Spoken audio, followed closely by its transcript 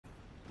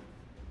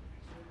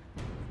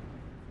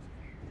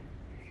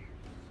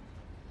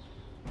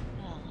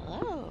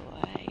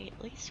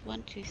just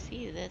want to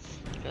see this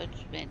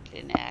judgment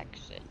in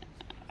action.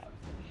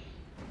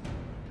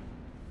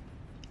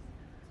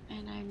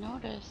 And I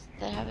noticed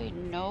that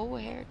having no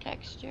hair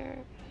texture,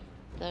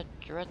 the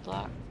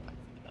dreadlock,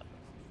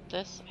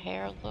 this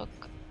hair look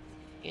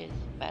is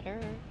better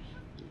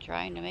than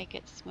trying to make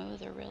it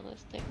smooth or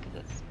realistic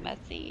because it's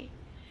messy.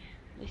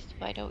 At least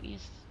if I don't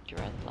use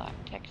dreadlock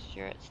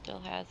texture, it still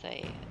has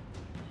a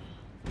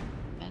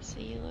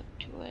messy look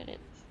to it.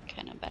 It's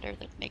kind of better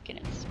than making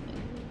it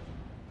smooth.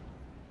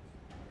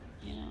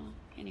 You know?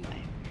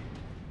 Anyway.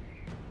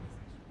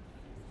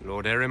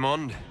 Lord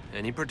Erimond,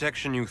 any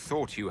protection you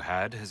thought you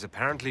had has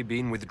apparently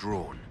been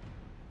withdrawn.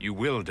 You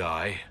will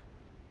die.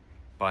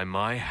 By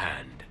my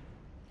hand.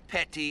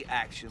 Petty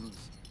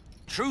actions.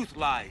 Truth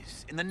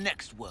lies in the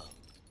next world.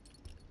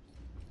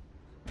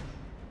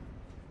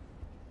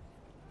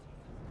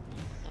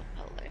 So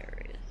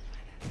hilarious.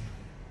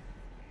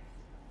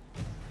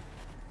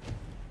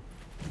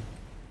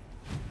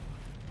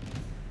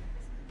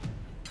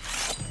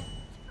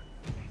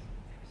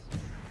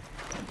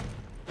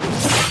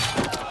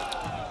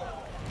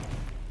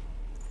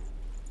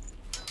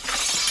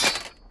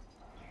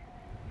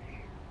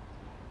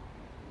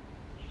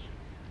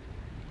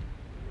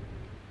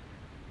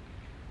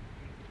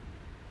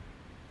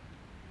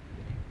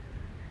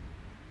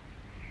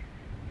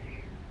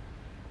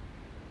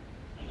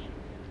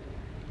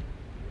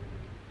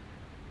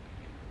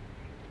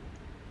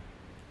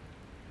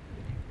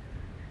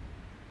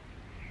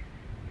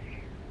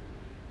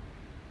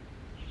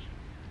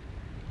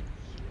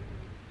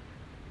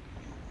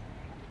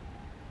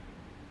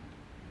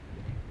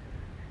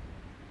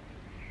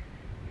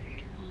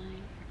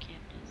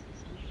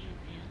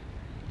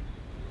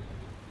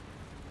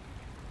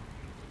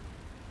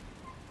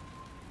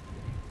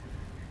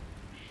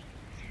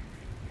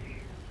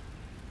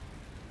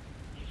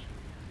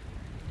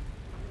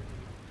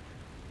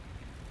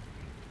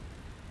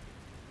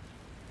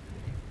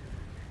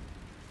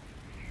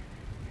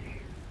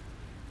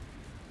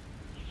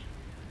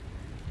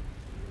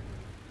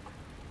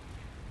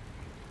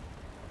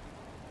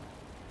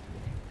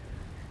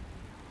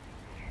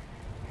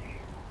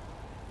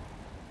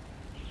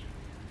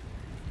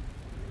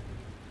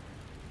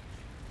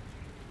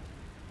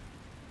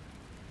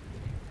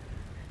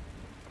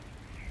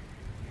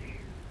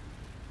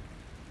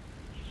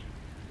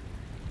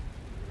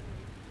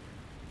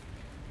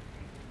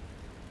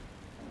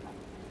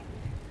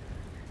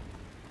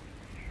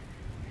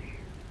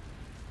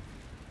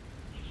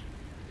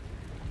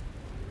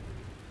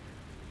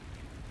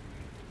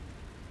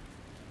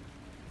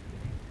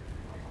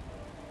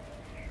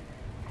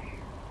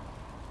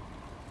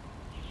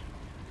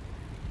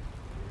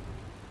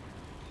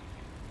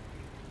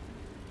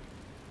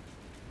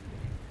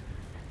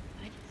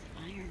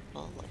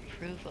 Full of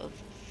proof of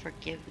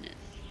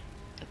forgiveness,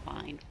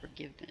 divine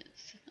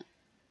forgiveness.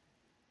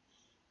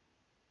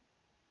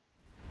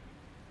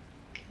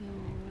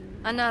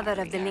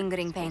 Another of the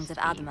lingering pains of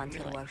adamant,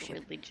 your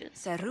worship.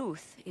 Sir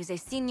Ruth is a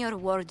senior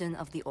warden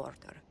of the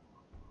Order.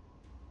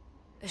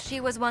 She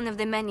was one of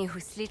the many who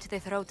slit the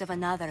throat of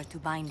another to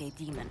bind a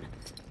demon.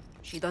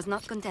 She does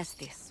not contest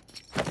this.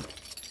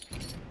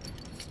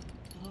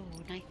 Oh,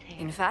 night hair.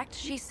 In fact,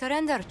 she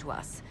surrendered to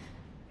us.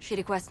 She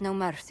requests no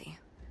mercy.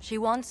 She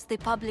wants the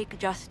public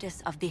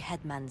justice of the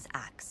headman's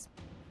axe.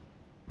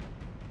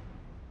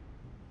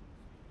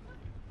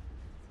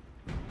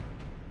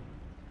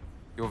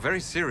 You're very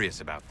serious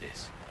about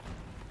this.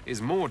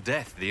 Is more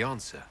death the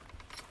answer?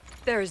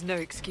 There is no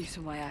excuse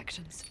for my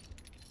actions.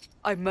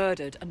 I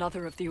murdered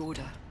another of the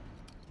Order.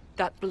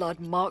 That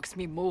blood marks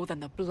me more than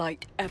the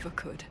Blight ever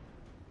could.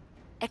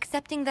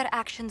 Accepting their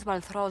actions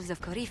while thralls of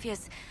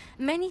Corypheus,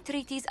 many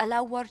treaties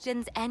allow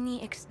wardens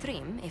any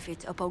extreme if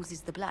it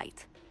opposes the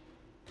Blight.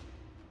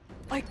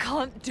 I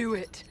can't do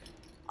it.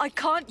 I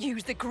can't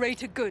use the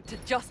greater good to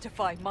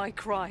justify my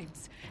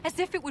crimes, as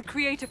if it would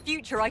create a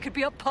future I could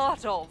be a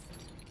part of.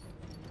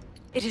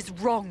 It is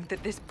wrong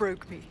that this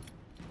broke me.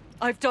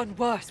 I've done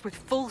worse with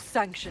full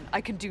sanction.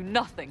 I can do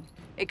nothing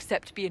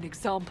except be an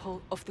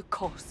example of the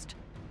cost.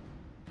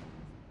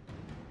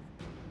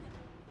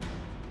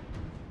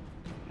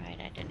 Right,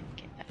 I didn't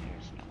get that.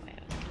 There's no way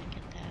I was gonna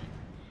get that.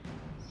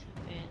 So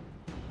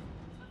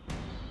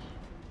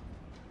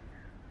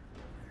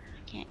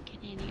I can't get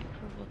any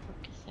approval for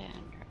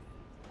Cassandra.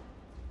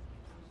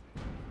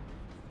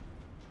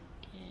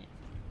 Get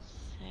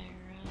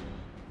Sarah.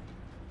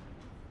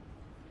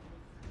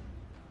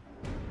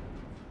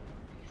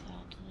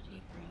 Exalt to the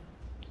deep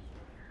road.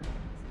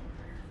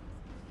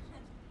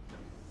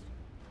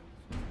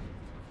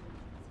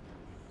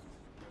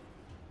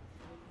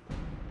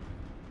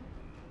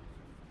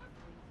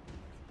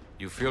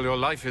 You feel your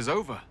life is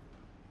over?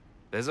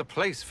 There's a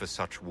place for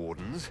such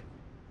wardens.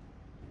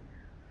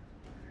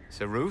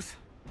 Sir Ruth,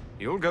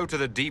 you'll go to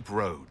the deep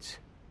roads.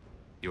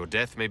 Your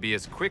death may be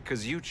as quick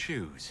as you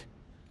choose.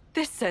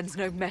 This sends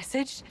no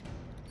message.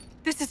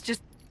 This is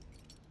just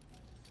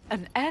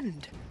an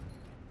end.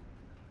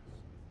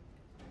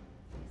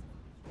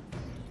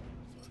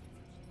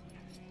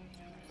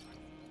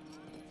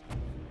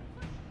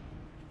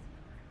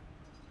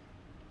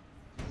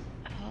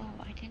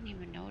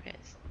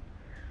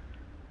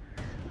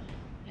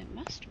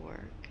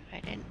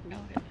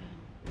 noted.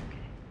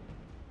 Okay.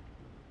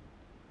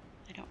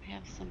 I don't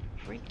have some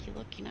freaky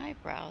looking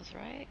eyebrows,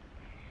 right?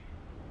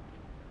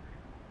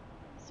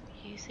 So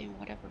using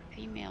whatever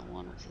female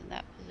one was in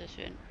that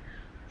position.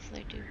 So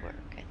they do work,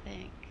 I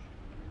think.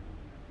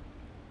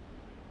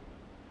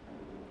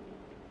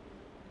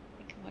 I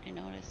think I would have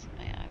noticed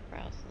my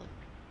eyebrows look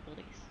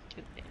really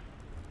stupid.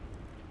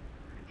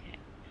 Okay.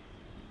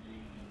 I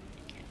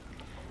need to get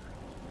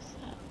close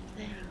up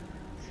things.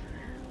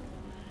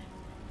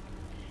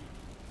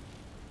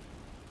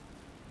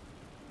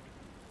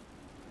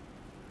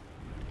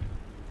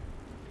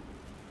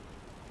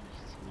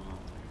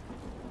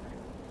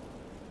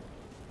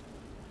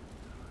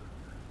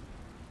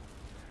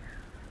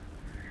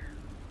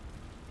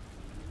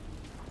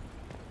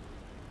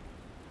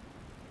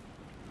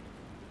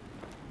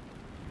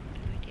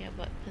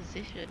 What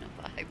position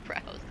of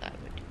eyebrows I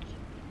would need.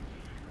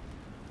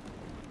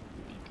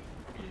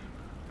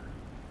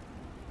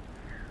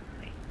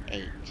 Wait,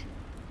 8.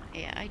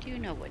 Yeah, I do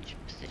know which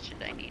position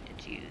I needed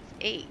to use.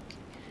 8.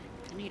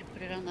 I need to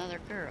put it on the other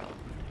girl.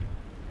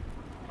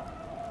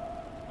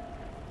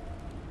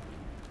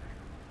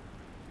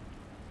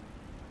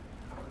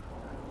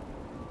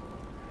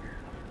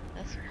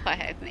 That's why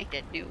I made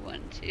a new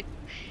one too,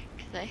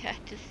 because I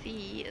had to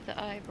see the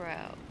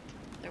eyebrow.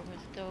 There was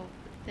no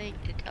thing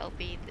to tell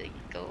me to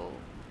go.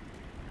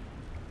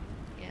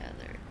 Yeah,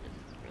 they're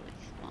just really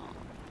small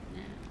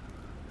now.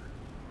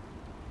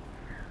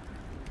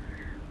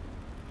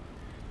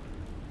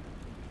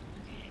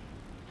 Okay,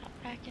 hop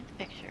back in the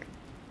picture.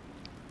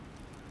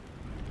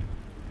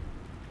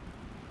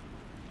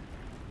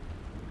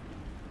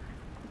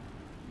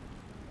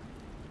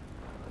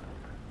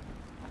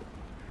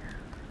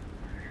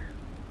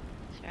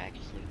 So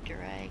actually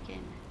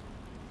dragging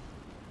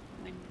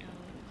windows.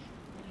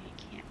 Well, you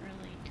can't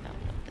really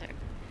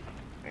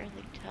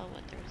tell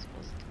what they're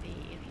supposed to be.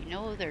 If you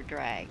know they're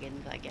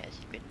dragons, I guess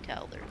you could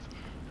tell there's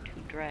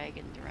 2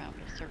 dragons around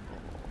a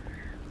circle.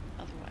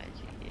 Otherwise,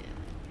 you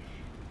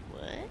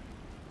what?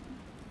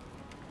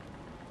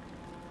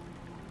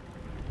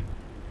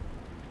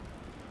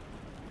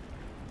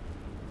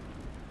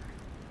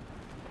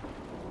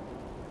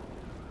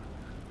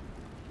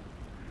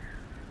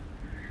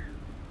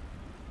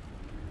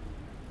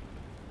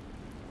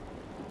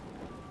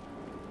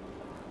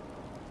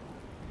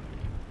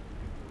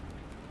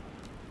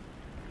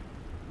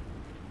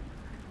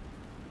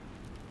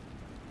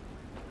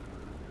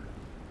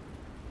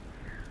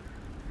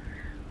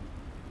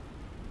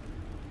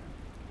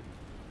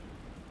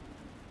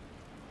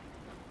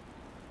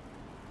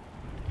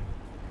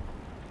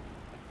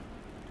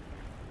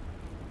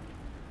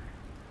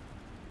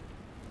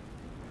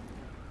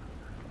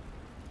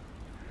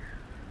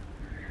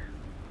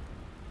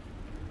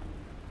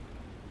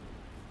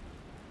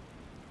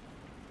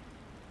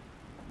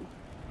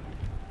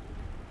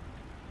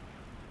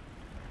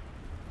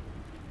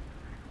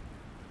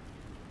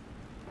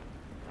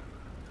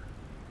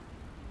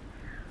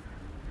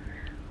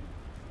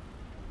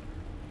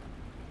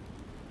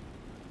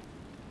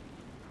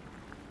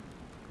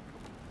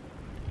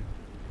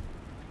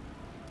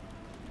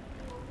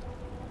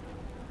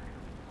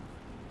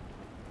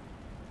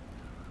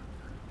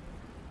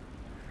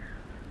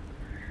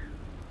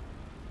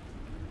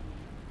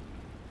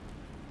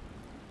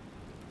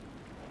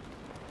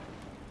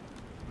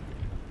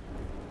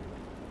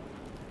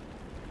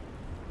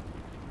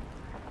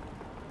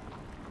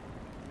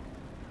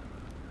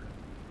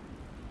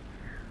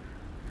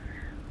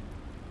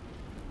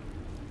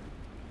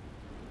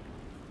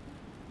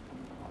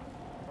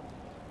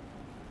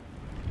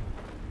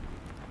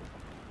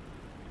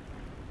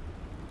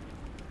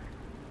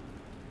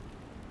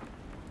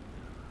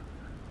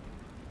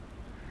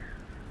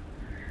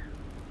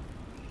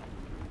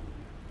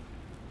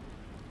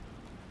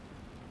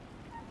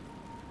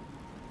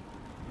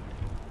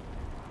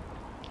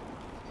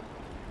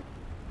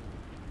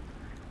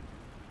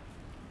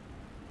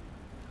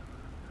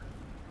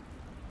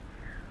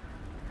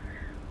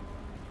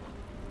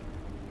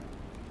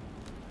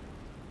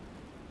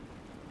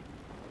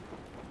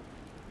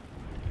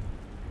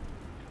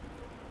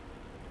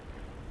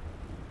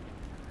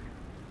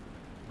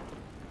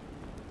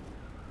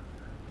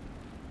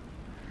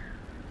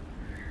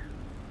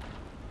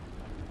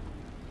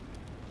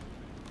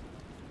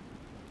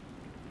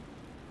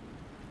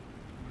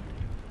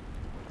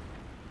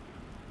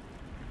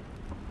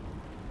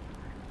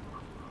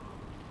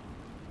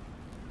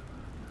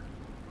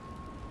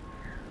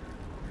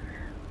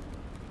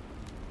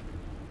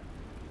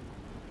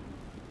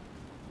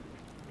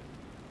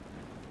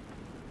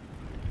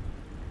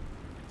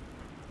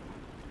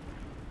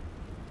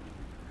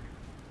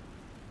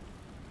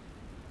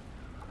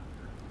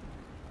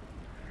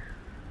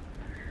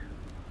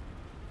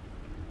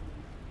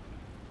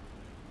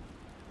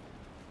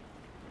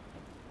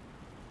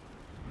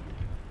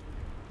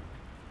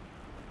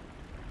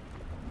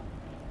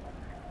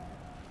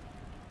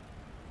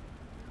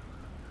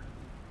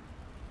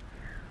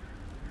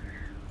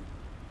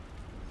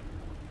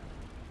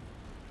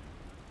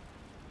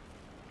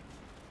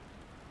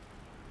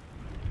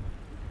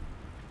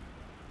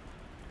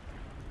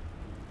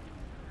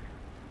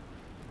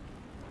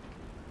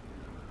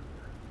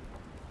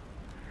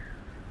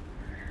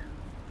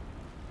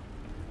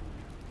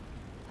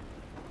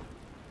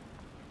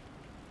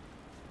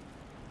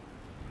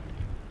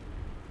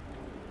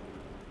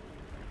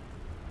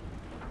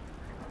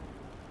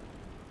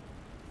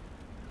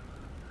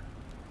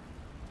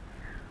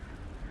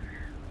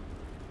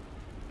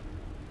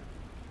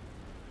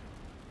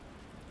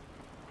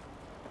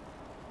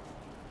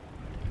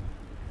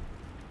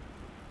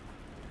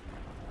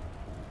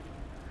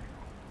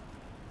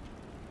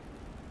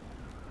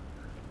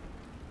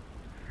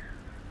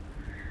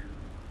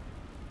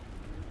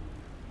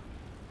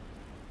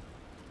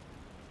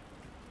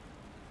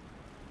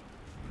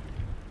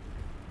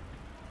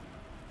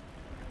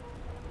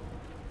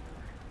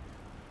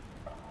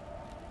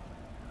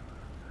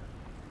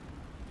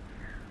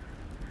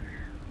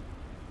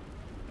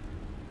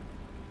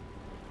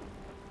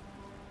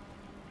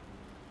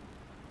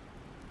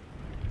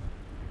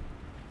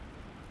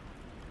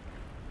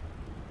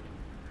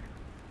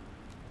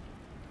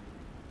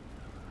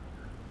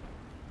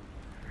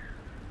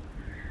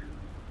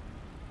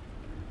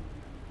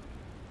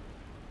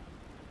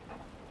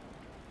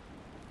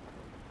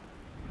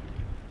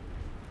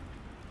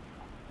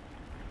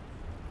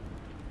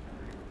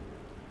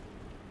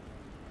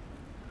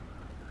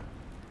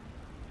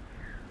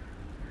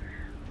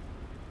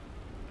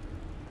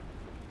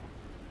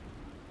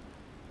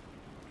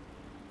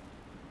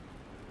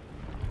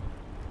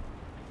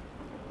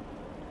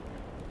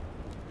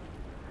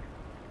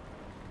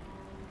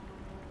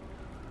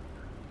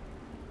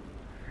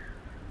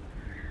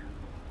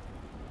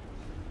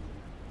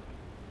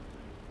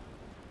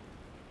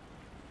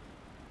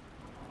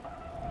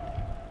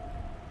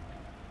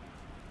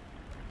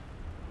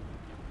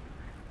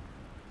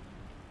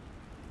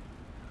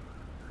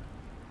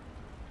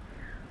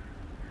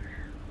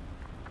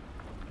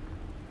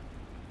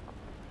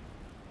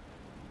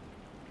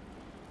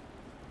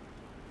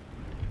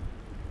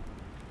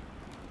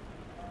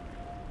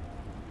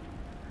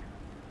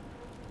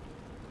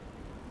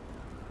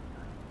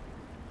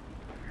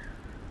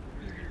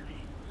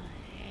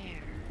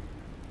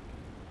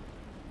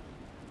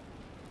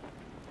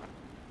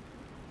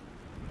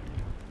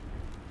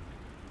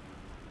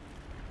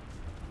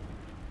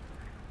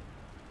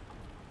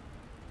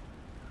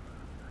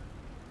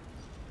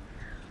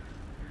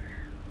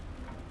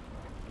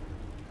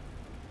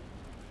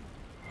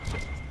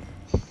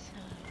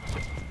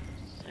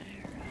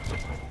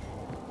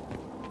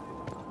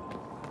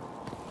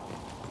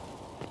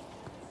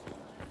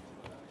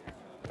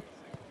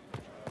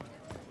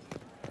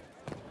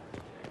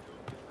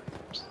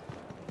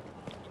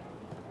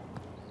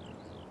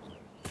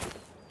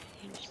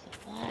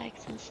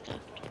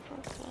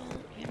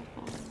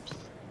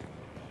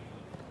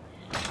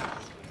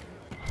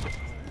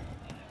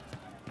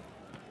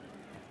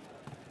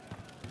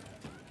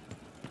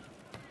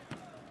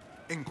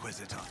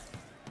 Inquisitor.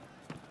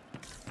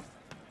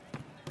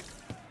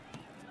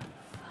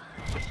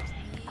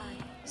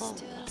 Oh,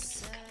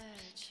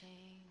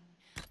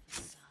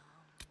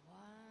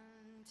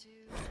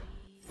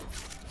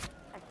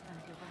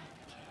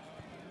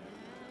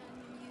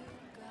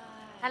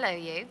 Hello,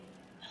 you.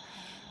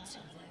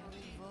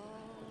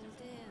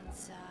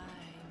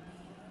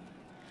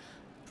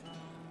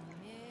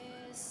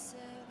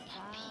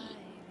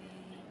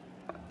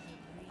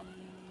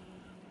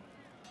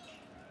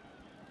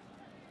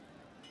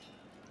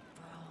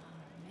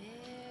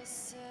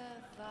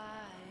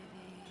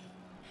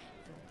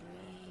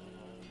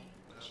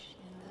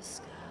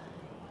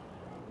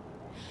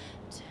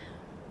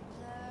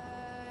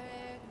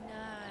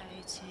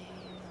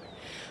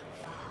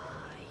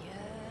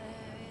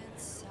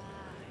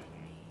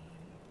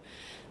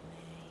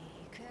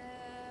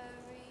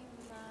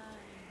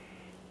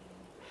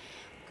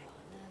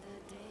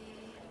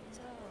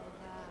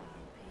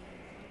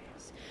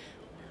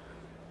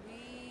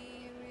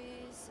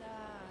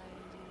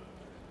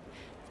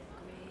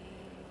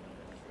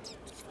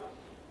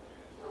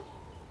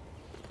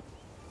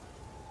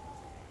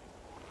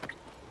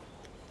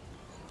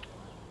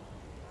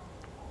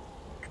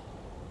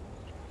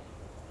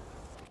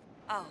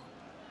 Oh.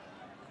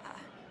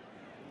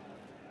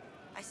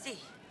 I see.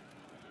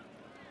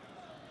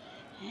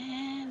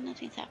 and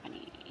nothing's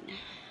happening.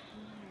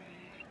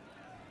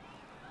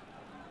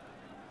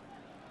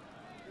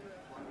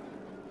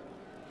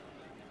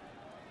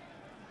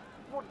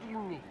 What do you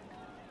need?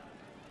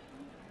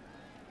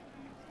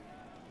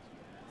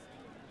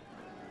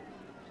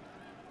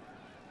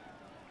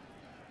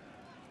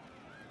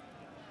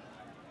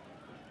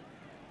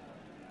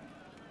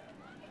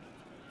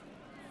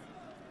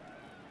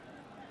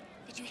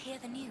 Did you hear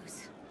the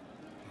news?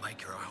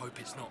 Maker, I hope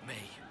it's not me.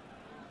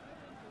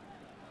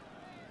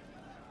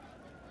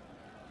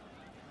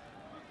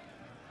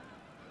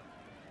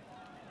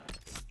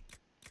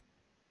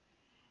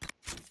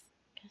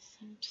 Guess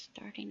I'm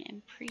starting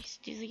in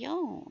Priest de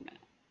Leon.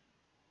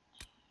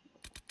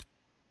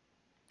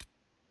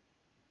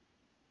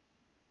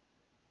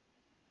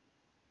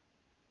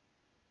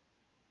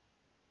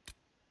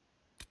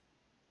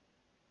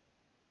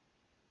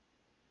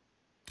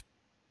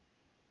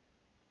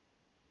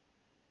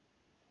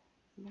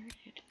 Where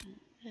did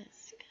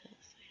this?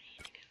 Because I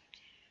need to go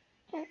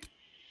to.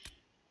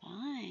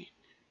 Fine.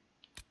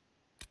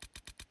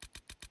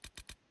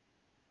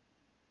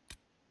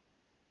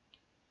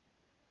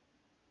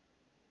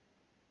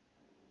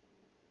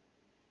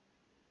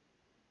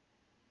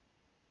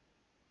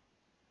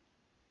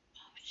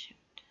 Oh shoot.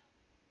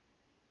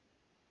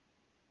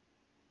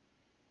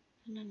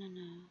 No.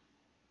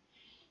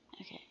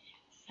 Okay.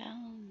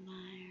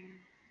 Felmire.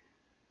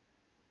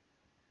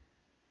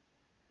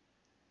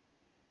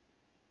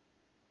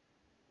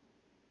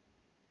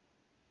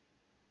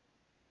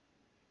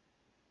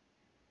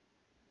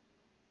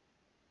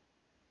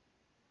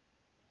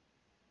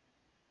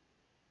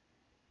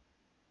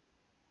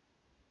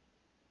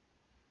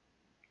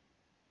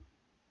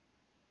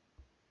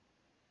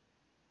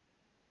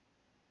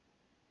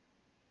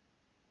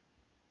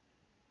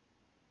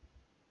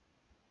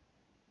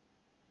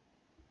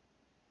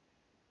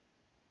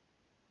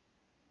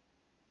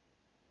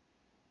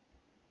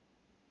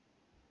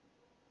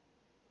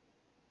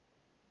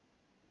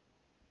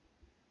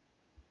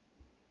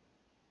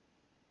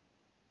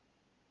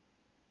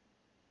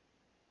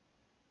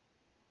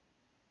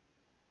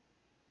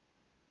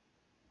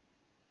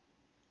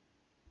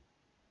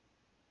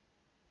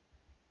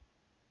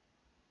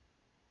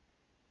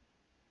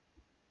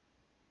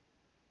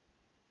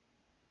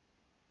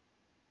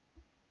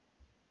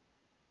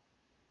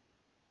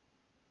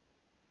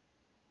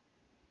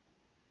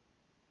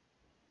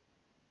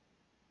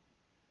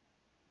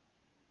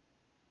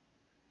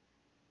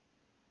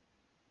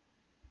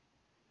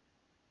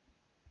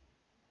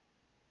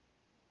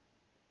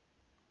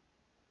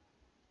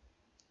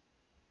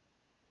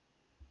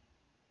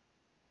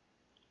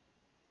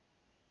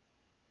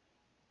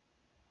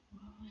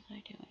 What was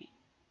I doing?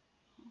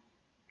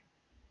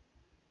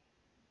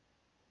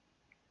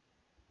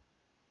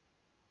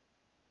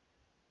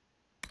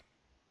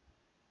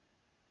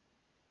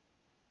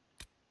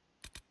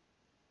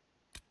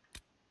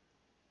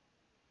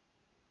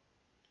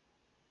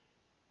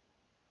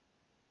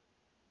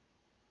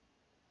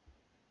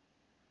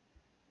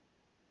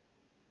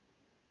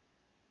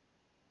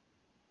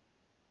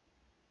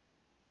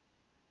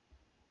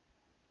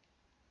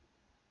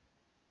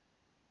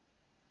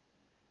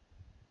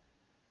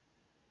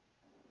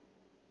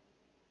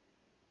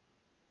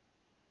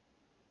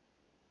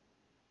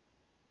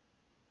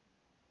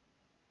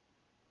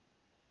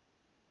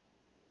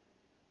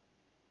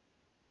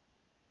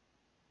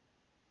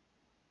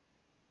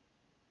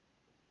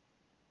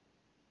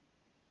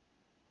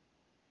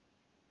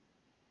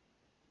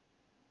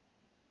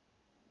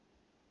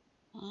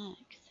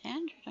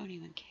 Cassandra don't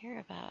even care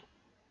about a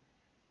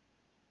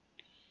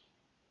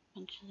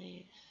bunch of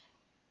these.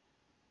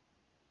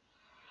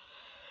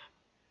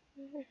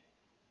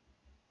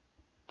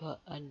 The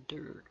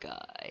under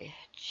guy.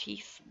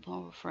 Chief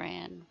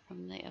Morfran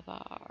from the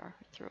Avar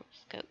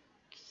throws goats.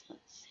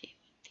 Let's see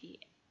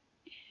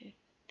if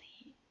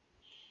the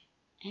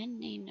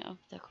ending of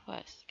the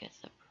quest gets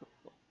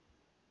approval.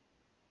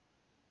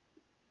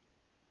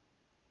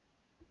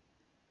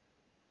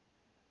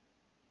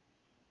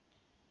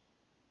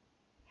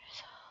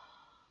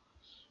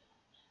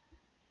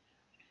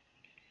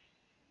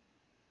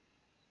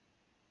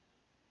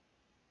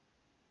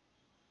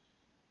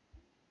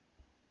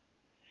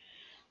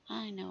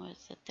 I know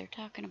it's that they're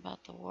talking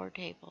about the war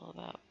table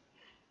about,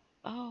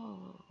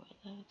 oh,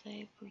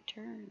 they've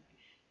returned.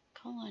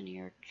 Colon,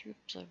 your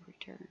troops have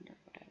returned or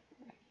whatever.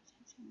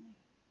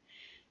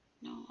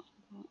 No, I'm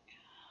going.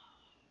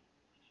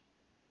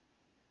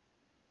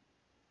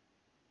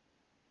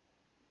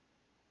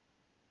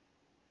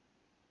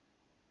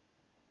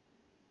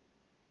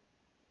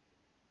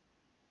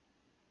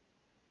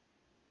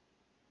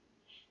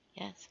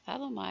 Yes,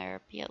 Falomire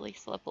be at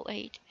least level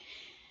 8.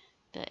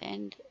 The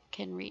end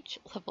can reach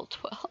level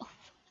 12.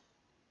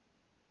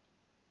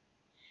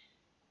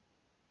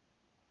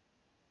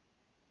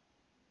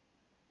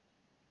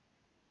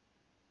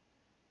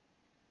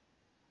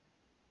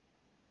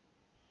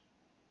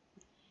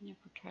 I never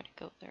try to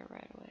go there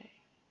right away.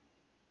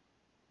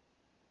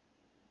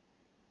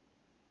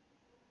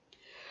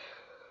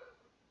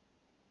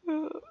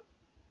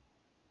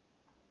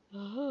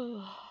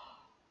 Oh.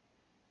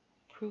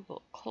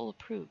 Approval. Cole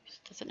approves.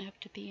 Doesn't have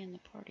to be in the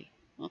party.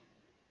 Well,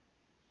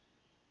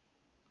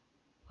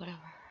 whatever.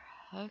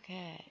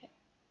 Okay.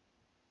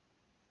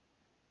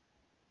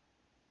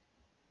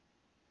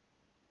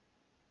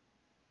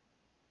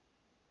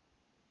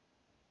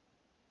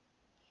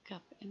 Pick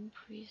up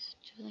Increase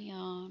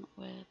Julian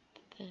with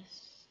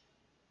this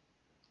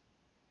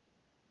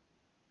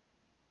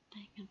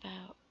thing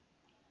about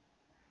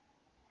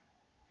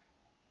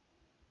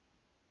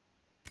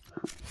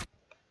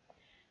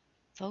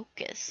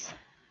focus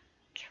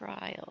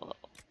trial.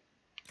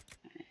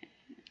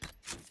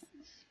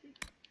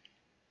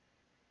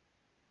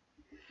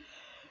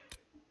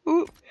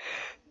 Ooh.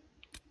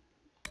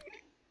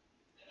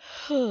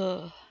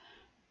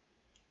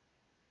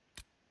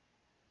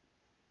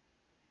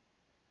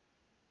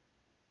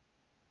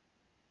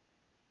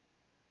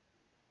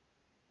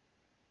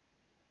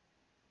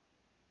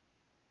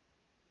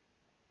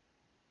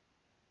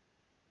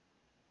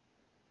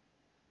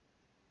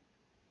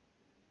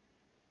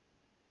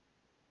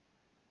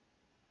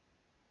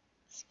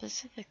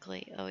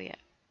 Specifically, oh yeah,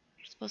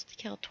 you're supposed to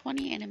kill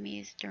 20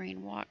 enemies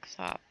during walk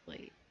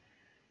softly.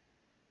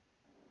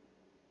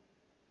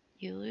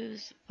 You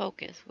lose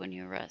focus when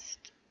you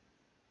rest.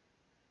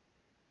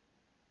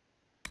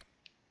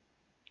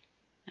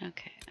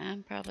 Okay,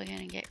 I'm probably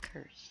gonna get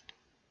cursed.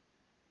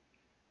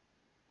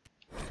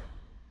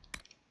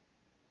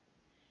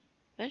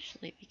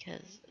 Especially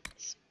because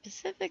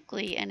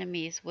specifically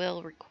enemies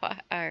will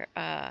require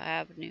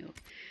have new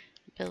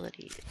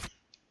abilities.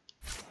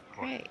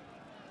 Great.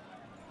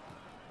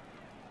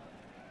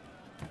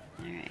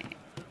 Alright.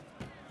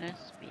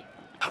 This be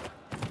fun.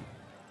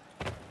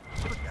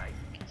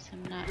 Guess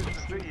I'm not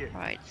using the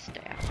pride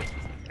staff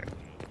either.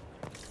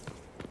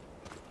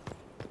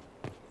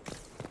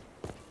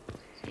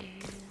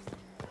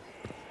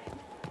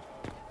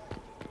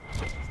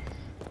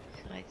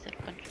 Besides that,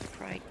 a bunch of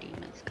pride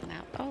demons come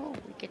out. Oh,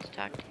 we get to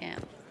talk to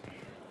him.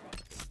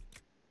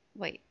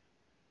 Wait,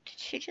 did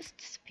she just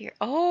disappear?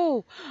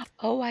 Oh,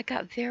 I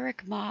got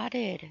Varric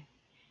modded.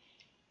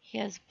 He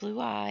has blue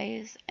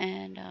eyes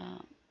and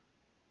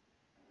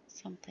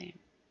something.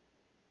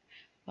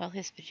 Well,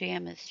 his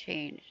pajamas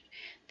changed.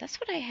 That's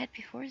what I had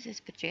before, is his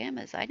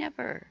pajamas. I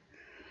never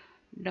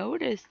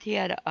noticed he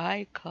had an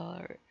eye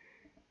color.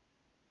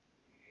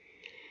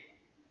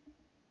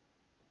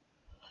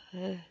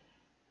 I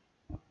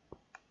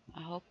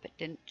hope it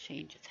didn't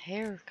change his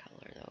hair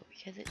color though,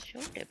 because it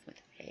showed him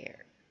with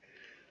hair.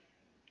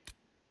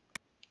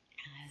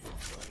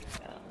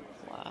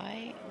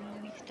 Why?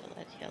 No, he still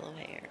has yellow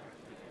hair.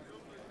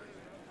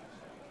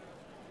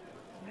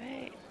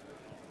 Right.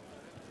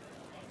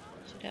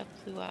 Should have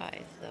blue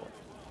eyes though.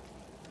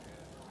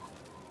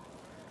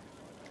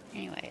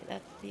 Anyway,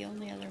 that's the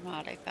only other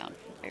mod I found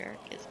for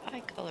Varric is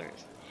eye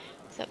colors.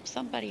 Except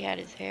somebody had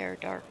his hair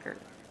darker.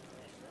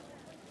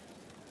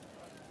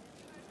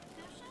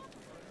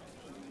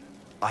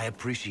 I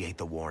appreciate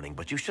the warning,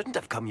 but you shouldn't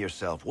have come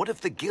yourself. What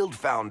if the guild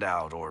found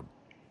out, or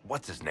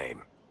what's his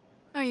name?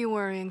 Are you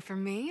worrying for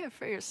me or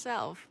for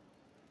yourself?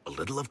 A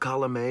little of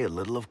column A, a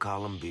little of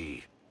column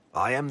B.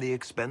 I am the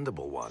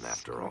expendable one,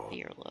 after all.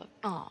 Look.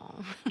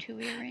 Oh,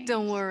 2 earrings.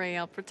 Don't worry,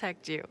 I'll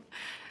protect you.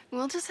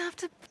 We'll just have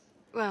to...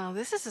 Well,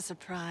 this is a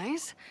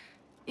surprise.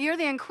 You're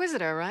the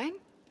Inquisitor, right?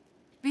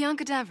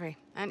 Bianca Davry,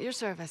 at your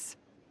service.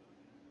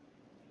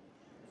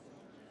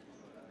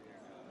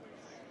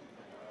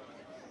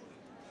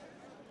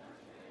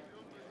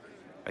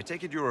 I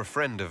take it you're a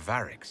friend of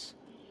Varric's.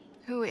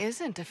 Who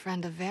isn't a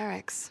friend of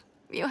Varric's?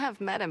 You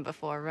have met him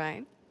before,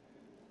 right?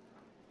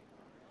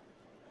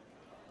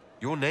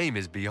 Your name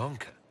is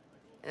Bianca.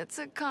 It's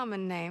a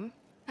common name.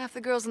 Half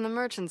the girls in the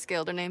Merchants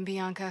Guild are named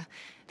Bianca.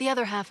 The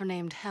other half are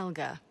named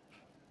Helga.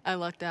 I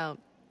lucked out.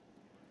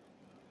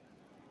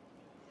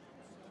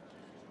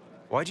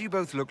 Why do you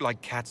both look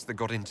like cats that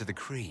got into the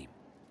cream?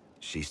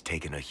 She's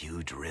taken a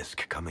huge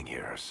risk coming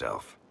here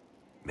herself.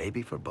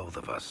 Maybe for both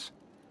of us.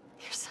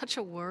 You're such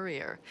a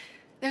worrier.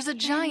 There's a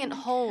giant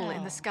hole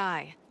in the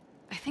sky.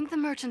 I think the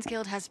Merchants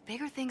Guild has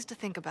bigger things to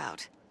think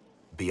about.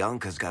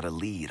 Bianca's got a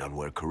lead on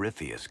where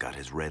Corypheus got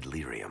his red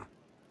lyrium.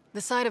 The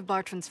site of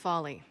Bartrand's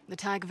Folly, the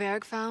tag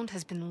Varric found,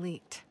 has been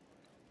leaked.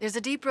 There's a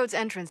Deep Roads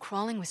entrance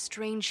crawling with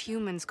strange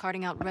humans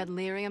carting out red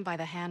lyrium by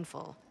the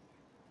handful.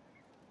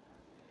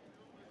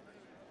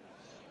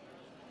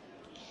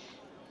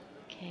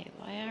 Okay,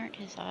 why aren't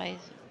his eyes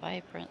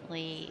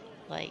vibrantly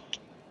like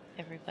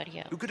everybody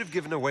else? Who could have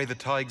given away the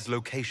Tig's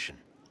location?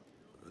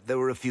 There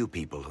were a few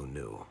people who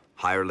knew.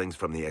 Hirelings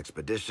from the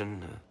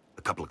expedition,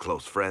 a couple of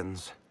close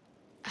friends.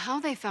 How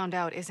they found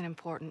out isn't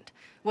important.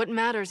 What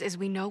matters is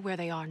we know where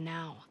they are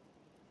now.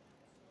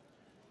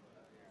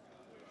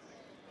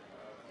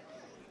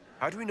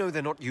 How do we know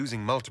they're not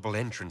using multiple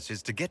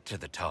entrances to get to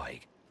the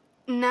Tig?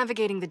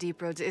 Navigating the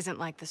Deep Roads isn't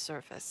like the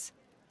surface.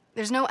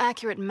 There's no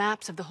accurate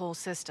maps of the whole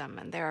system,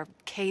 and there are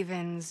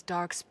cave-ins,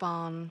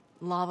 darkspawn,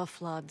 lava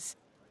floods.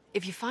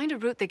 If you find a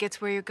route that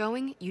gets where you're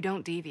going, you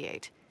don't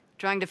deviate.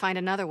 Trying to find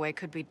another way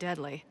could be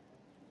deadly.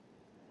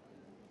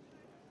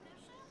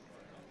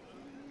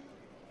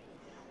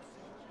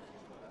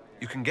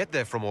 You can get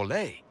there from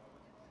Orlais.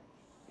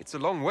 It's a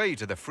long way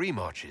to the free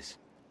marches.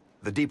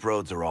 The deep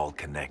roads are all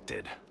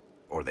connected.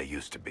 Or they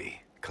used to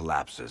be.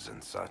 Collapses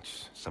and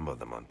such, some of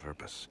them on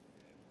purpose.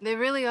 They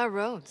really are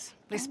roads.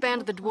 They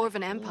spanned the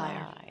Dwarven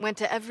Empire, went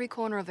to every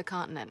corner of the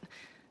continent,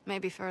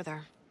 maybe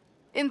further.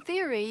 In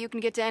theory, you can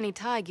get to any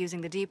Tig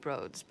using the deep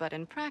roads, but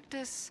in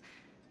practice,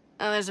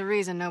 there's a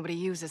reason nobody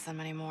uses them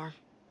anymore.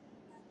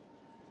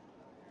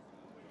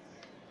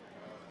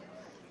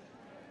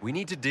 We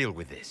need to deal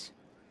with this.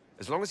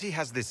 As long as he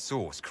has this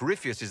source,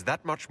 Corypheus is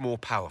that much more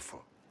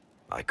powerful.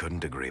 I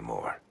couldn't agree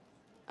more.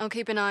 I'll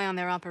keep an eye on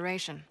their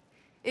operation.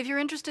 If you're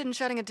interested in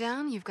shutting it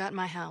down, you've got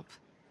my help.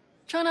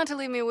 Try not to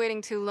leave me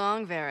waiting too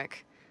long,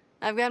 Varric.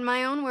 I've got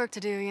my own work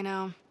to do, you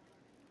know.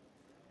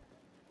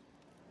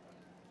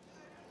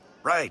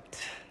 Right.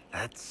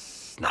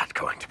 That's not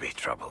going to be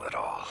trouble at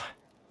all.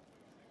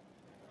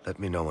 Let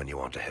me know when you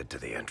want to head to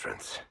the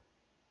entrance.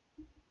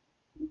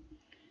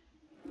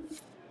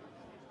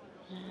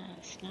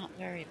 It's not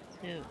very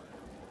blue.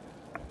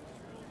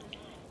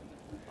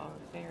 Or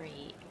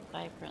very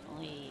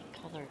vibrantly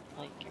colored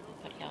like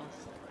everybody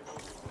else.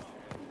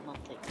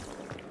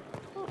 Multicolored.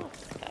 Oh, look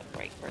at that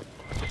bright purple.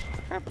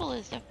 Purple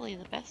is definitely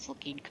the best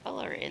looking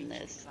color in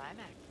this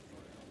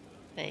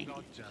thing.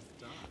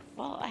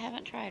 Well, I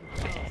haven't tried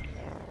red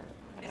or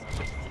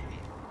whatever.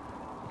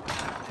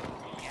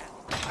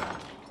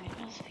 My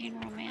Josephine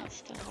romance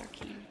still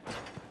working.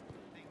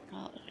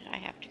 Well, I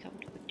have to come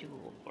to a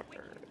dual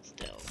order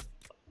still.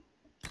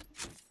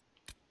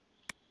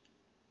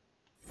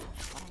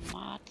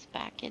 Mods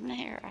back in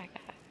there. I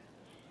got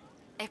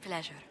a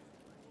pleasure.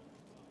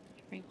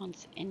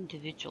 Everyone's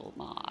individual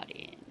mod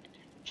in.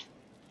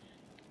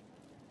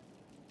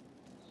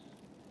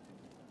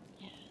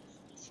 Yes,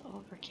 let's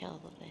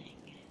overkill the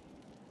thing.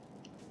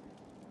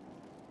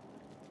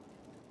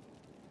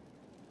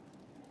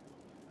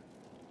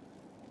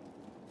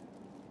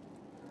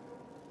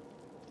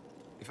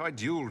 If I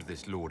dueled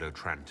this Lord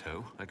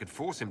Otranto, I could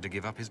force him to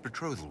give up his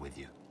betrothal with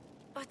you.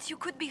 But you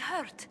could be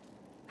hurt.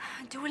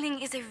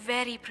 Dueling is a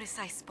very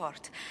precise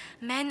sport.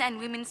 Men and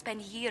women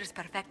spend years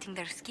perfecting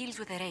their skills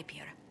with a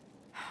rapier.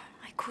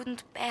 I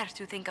couldn't bear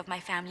to think of my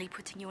family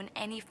putting you in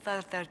any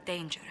further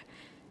danger.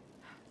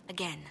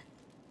 Again.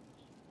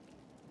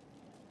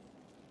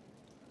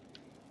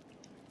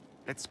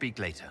 Let's speak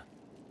later.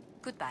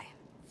 Goodbye.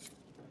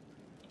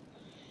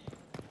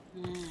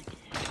 Okay.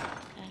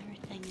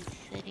 Everything is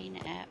sitting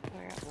at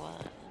where it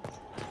was.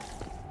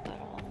 Put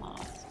all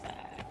mods back.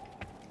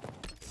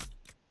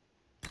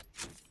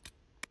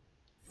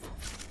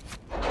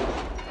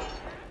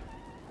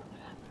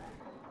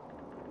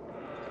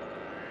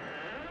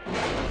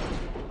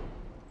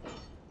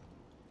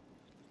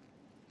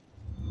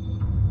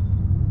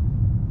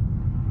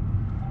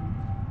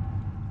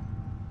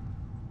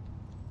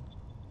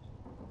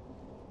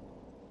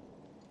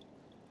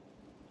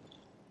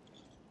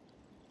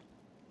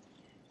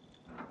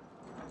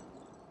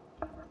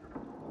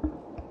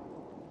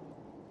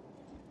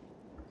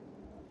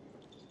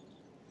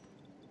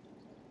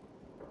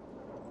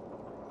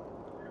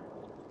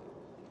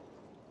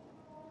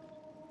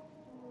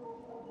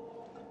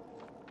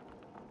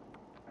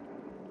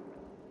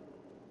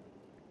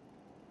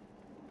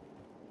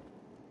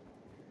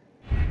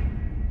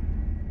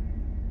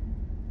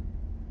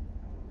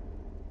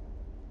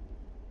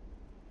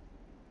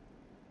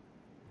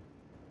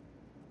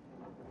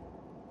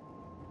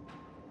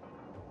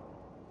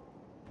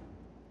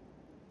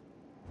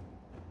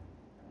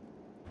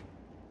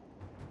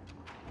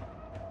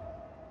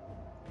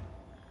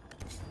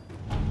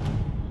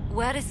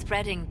 Word is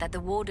spreading that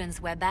the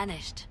Wardens were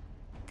banished.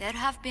 There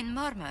have been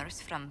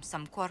murmurs from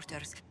some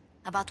quarters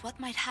about what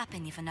might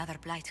happen if another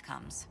blight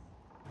comes.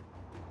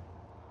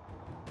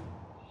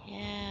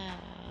 Yeah.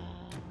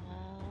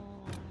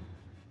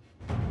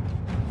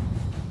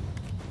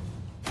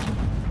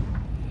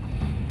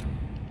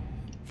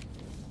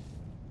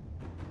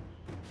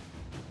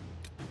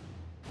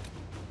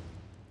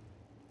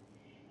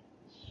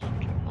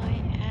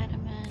 Destroy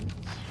adamant.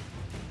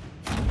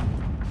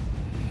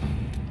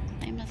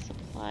 Claim a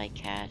supply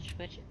cache,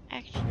 which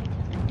actually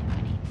doesn't do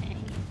anything.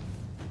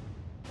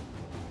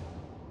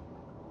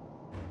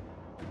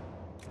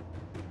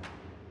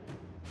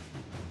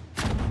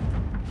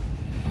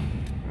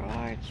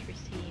 Rewards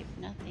received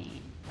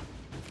nothing.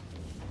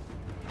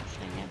 Guess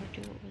I never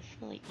do it with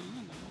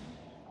Liliana.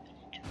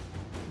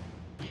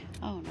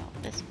 Oh no,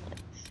 this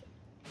place.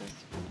 This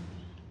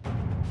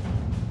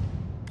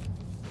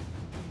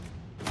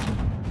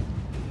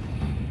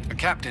one. The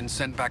captain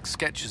sent back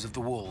sketches of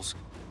the walls.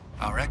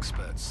 Our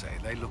experts say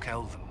they look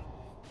elven.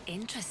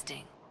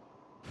 Interesting.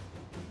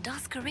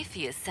 Does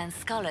Corypheus send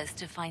scholars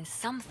to find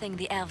something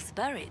the elves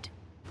buried?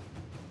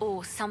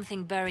 Or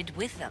something buried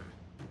with them?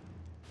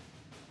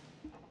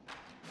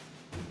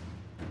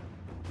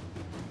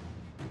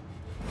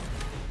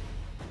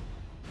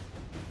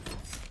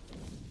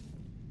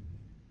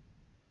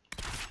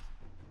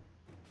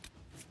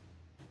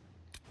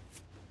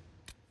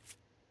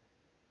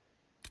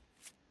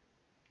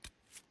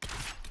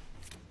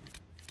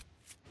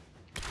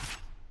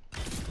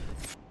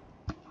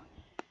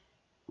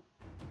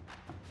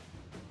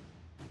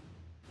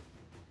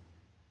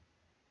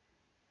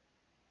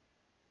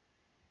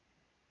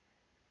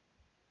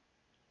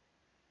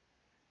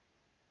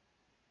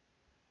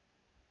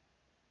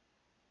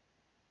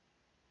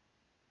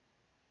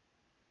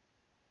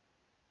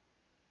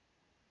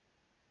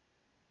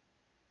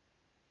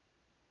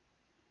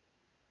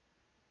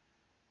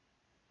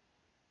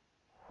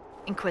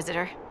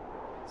 Inquisitor.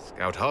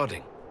 Scout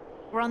Harding.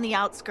 We're on the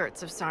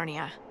outskirts of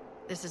Sarnia.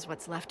 This is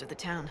what's left of the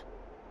town.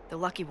 The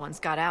lucky ones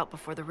got out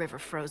before the river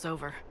froze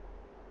over.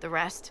 The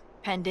rest,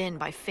 penned in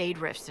by Fade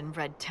Rifts and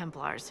Red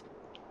Templars.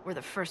 We're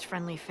the first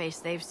friendly face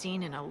they've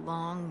seen in a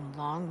long,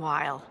 long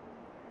while.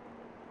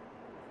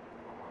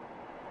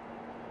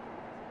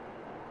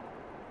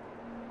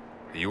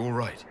 Are you all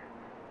right?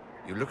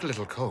 You look a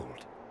little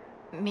cold.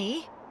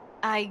 Me?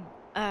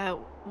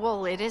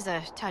 Well, it is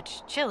a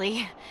touch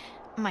chilly.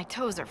 My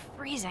toes are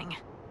freezing.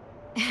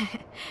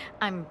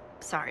 I'm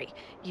sorry.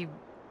 You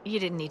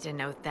didn't need to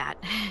note that.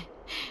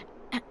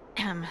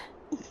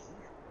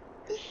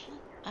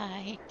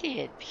 I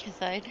did,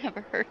 because I'd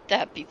never heard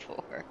that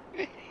before.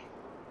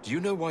 Do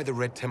you know why the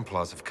Red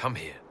Templars have come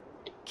here?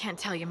 Can't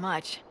tell you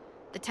much.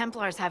 The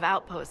Templars have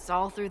outposts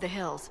all through the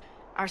hills.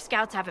 Our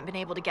scouts haven't been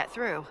able to get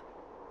through.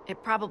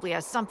 It probably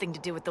has something to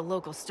do with the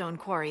local stone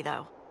quarry,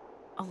 though.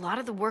 A lot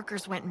of the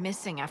workers went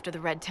missing after the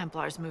Red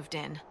Templars moved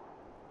in.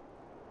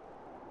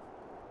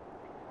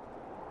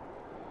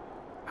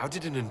 How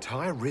did an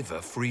entire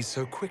river freeze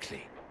so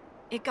quickly?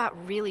 It got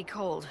really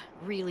cold,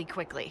 really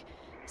quickly.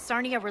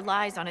 Sarnia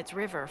relies on its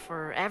river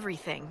for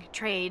everything.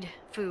 Trade,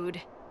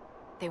 food.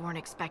 They weren't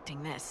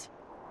expecting this.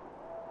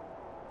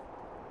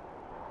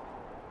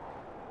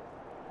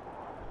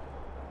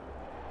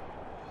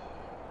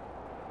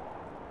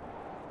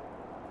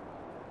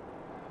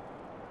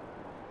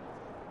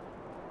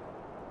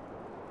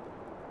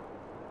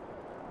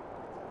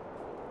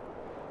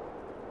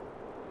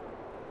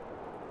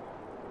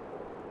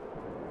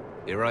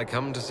 Here I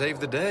come to save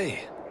the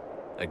day.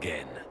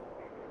 Again.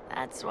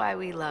 That's why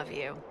we love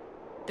you.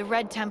 The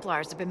Red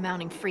Templars have been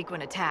mounting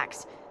frequent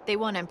attacks. They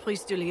want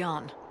Emprise de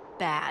Lyon.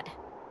 Bad.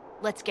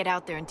 Let's get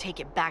out there and take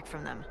it back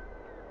from them.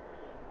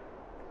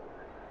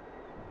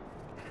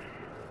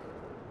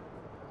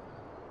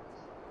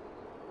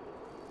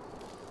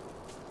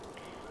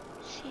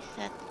 She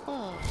said,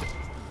 look.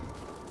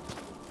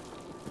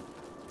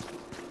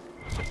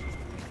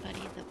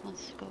 Everybody that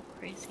wants to go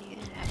crazy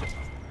and have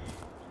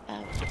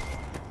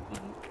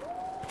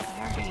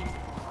Harding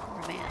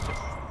romance.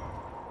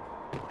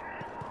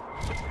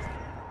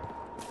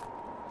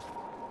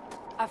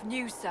 I've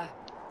news, sir.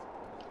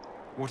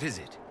 What is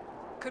it?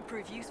 Could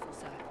prove useful,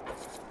 sir.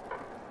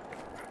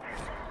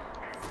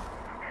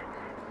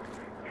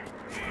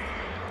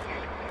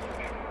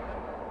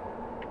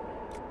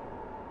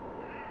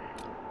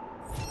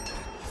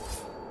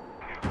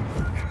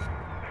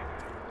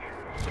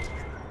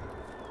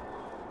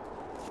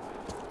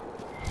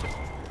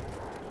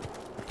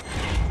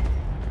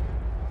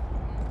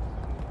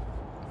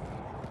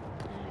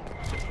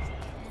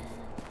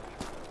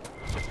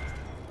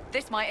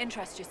 This might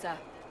interest you, sir.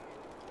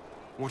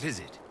 What is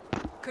it?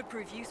 Could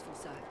prove useful,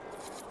 sir.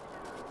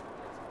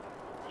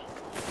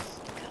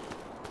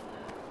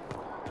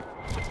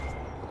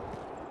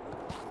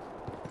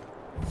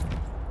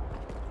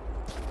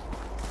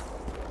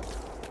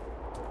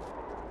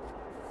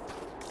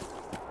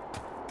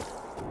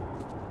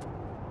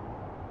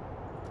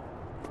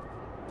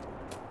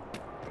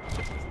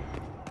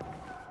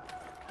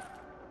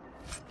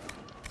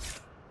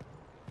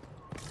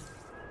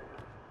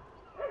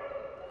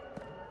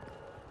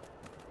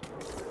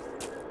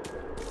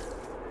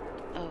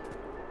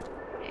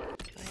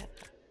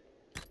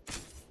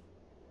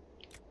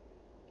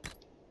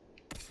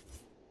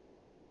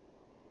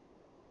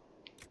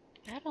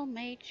 Battle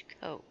mage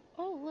coat.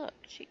 Oh look,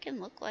 she can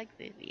look like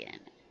Vivienne.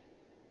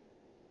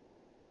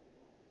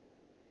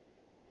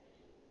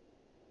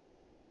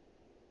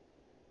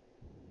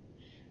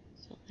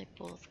 So they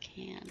both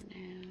can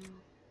now.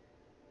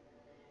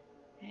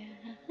 Yeah,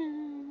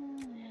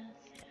 yes,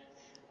 yes.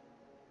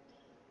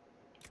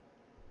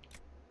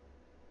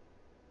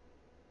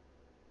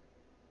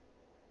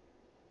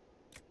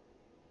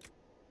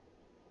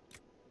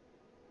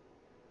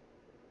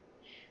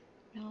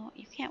 No,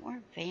 you can't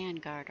wear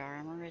Vanguard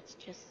armor. It's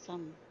just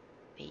some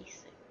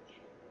basic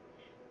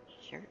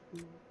shirt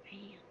and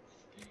pants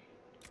thing.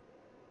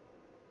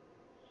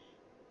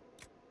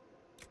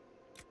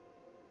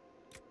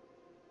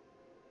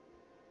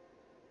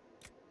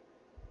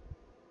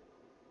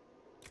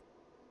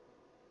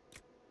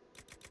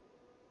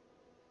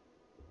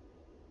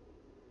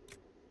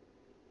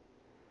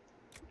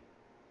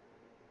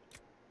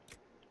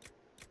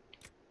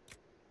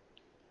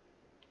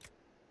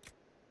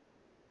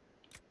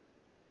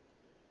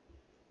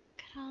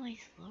 Look at all these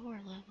lower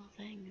level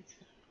things.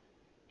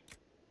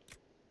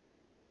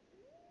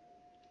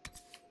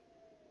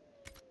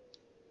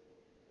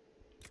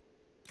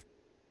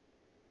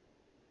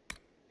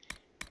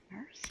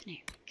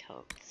 Mercenary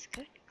coats.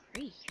 Good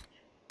grief.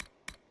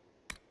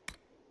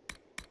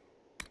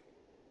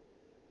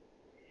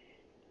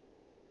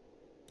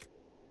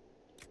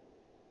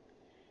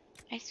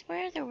 I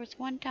swear there was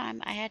one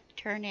time I had to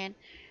turn in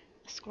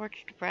a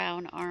scorched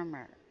brown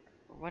armor,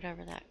 or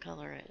whatever that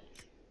color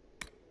is.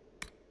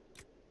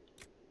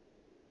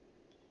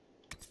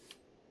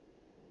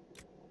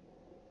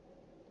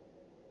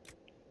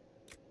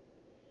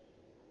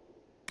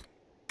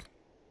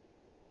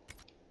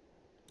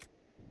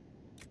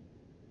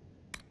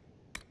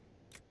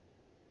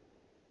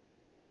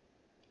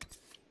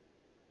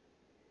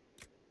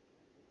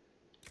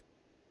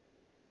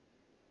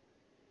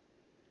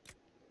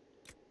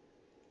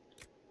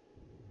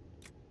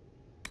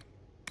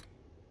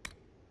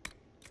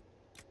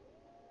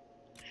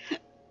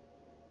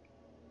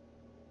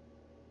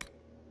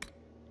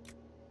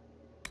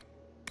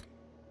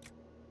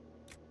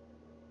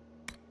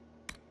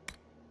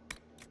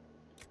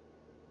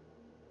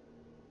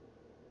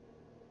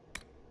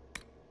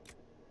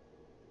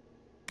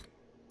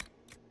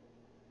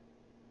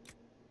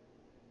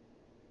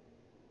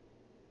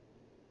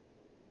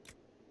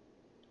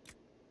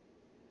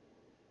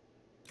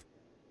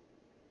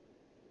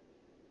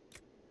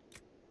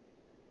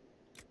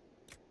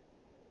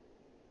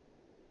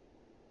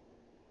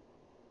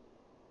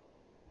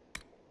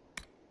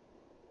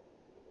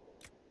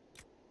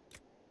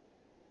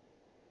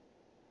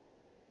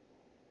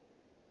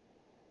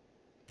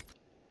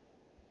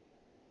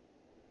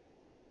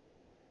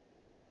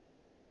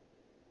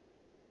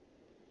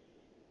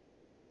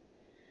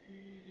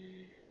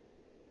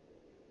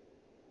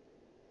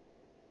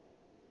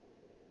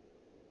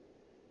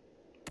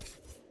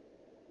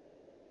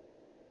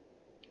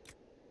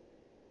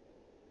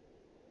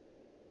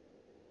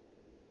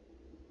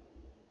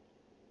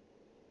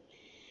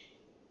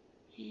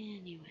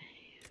 Anyway,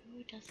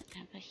 who doesn't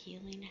have a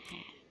healing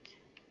hat?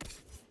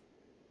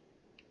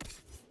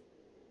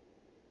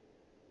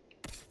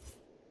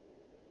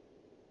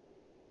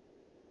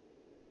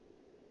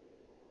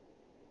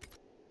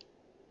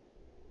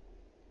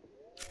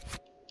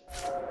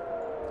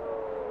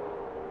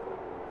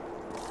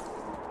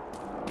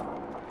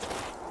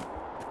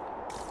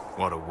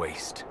 What a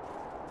waste.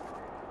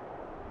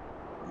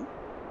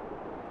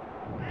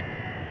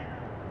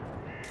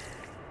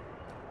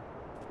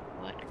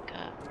 What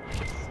got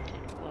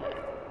wasted? What?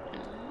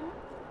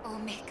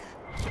 Omega,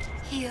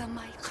 hear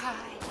my cry.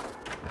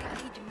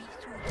 Guide me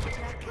through the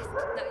blackest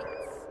nights.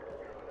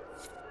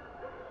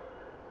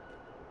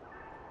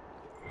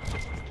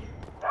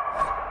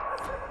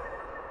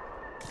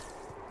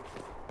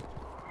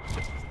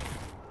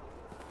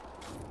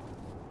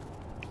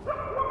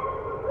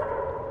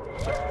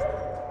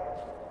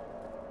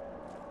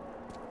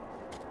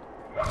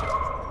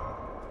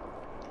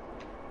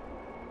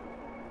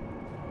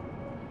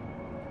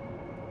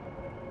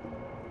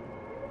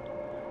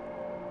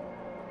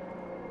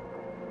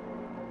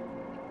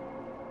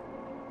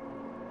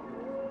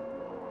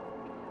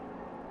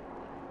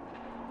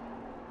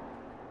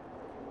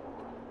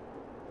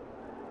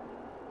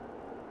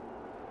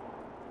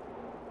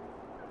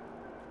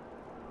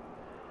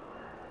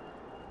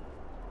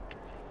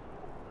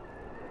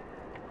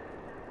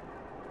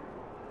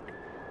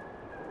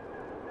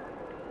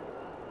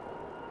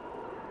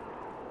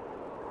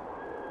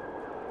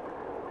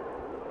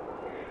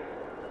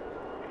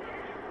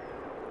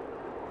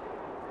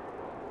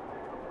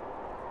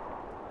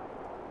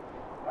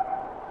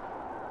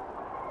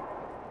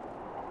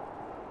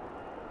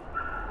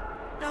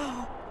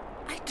 No,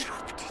 I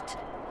dropped it.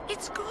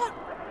 It's gone.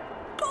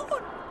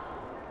 Gone.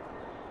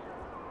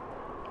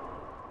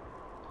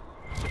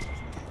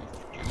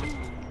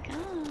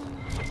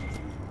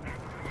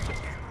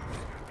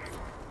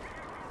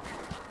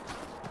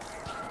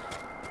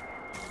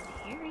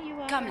 Here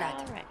you are. Come,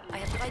 lad. Already. I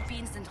have dried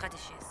beans and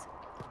radishes.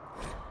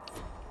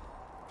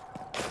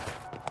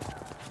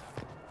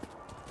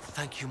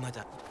 Thank you,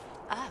 madame.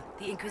 Ah,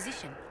 the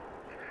Inquisition.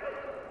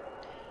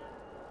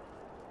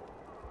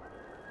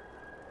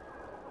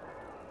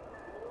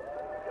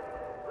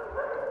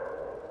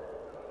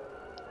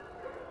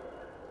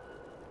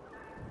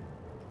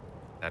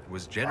 That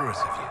was generous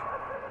of you.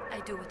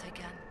 I do what I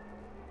can.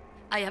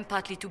 I am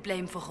partly to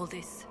blame for all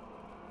this.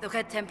 The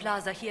Red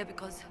Templars are here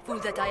because, fool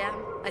that I am,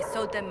 I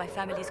sold them my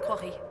family's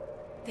quarry.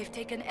 They've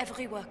taken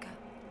every worker.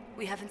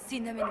 We haven't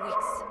seen them in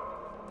weeks.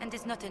 And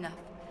it's not enough.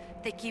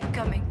 They keep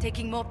coming,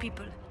 taking more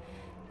people.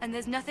 And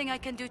there's nothing I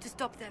can do to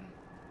stop them.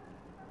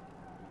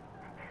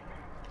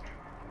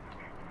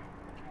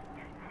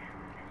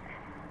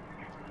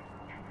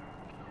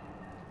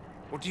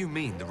 What do you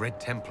mean the Red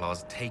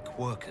Templars take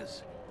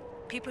workers?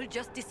 People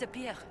just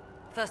disappear.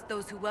 First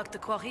those who worked the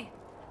quarry,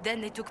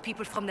 then they took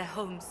people from their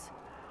homes.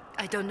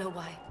 I don't know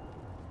why.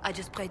 I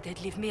just prayed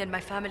they'd leave me and my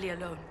family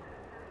alone.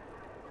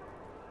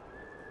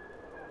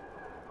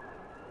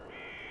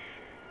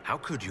 How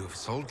could you have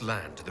sold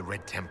land to the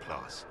Red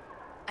Templars?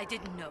 I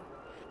didn't know.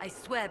 I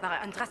swear by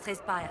Andras's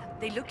spire,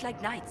 they looked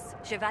like knights,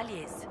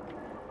 chevaliers.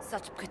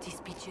 Such pretty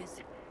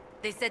speeches.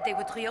 They said they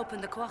would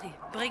reopen the quarry,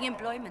 bring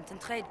employment and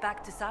trade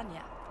back to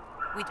Sarnia.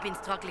 We'd been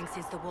struggling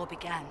since the war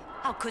began.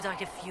 How could I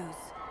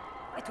refuse?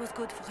 It was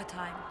good for a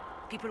time.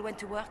 People went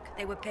to work,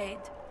 they were paid.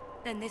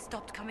 Then they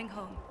stopped coming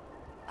home.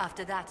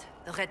 After that,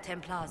 the Red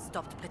Templars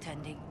stopped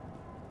pretending.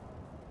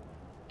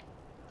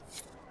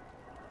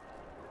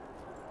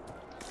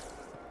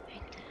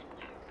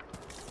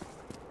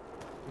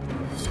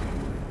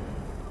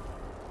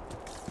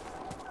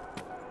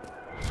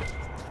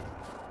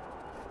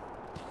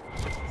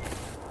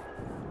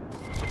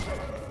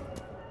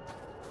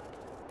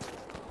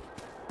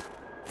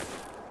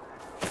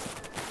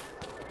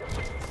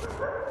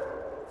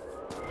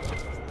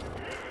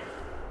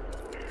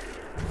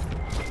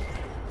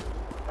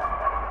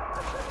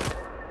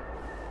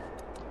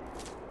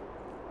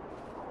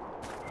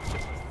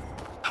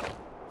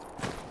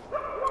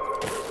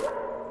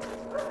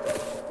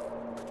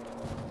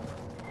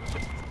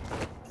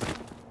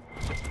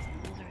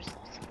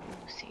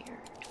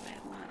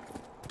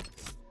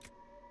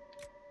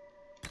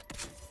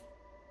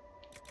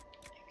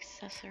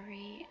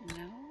 Accessory,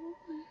 no.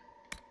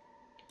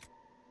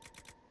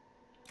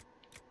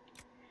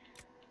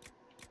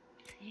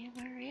 See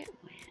where it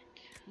went.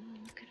 Oh,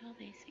 look at all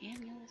these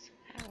amulets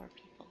of power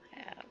people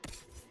have.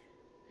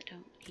 I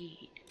don't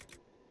need.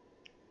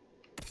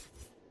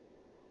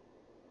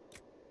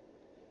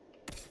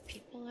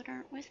 People that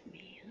aren't with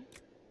me, huh?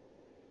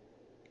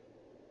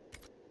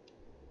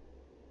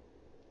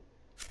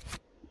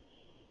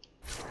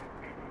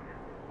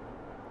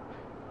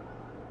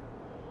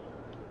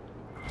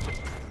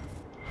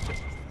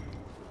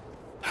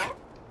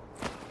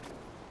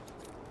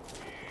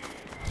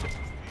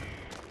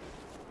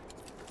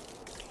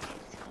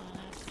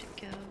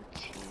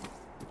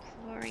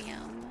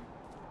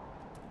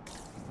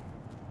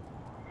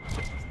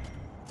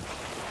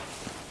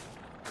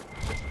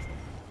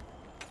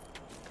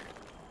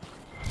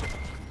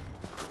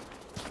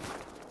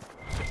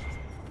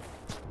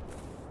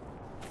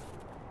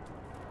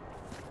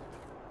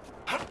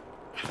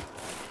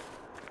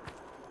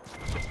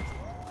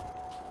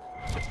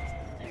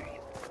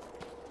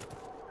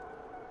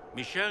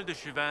 Michel de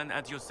Chauvin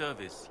at your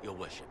service, your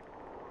worship.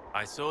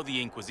 I saw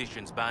the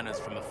Inquisition's banners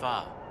from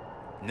afar.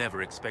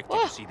 Never expected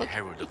to see the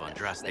Herald of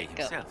Andraste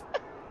himself.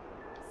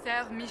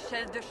 Sir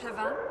Michel de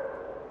Chauvin?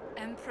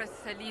 Empress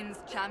Celine's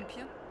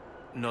champion?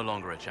 No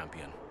longer a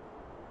champion.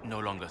 No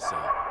longer,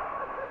 sir.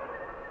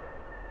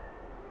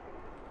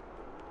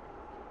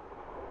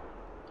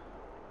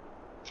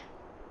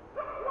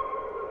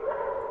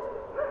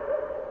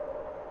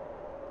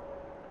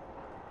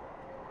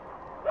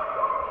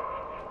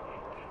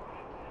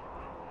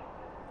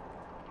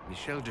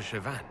 Michel de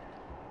Chauvin.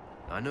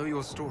 I know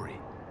your story.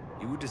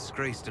 You were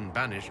disgraced and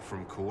banished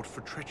from court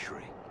for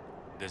treachery.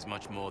 There's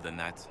much more than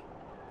that,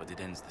 but it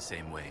ends the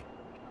same way.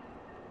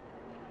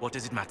 What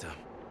does it matter?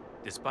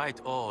 Despite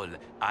all,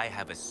 I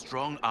have a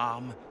strong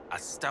arm, a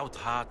stout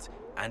heart,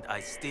 and I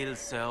still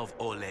serve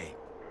Ole.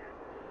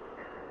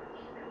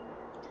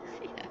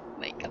 Yeah,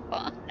 makeup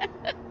on.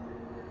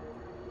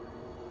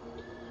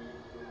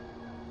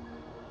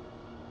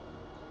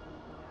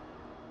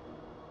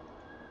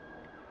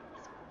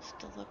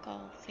 To look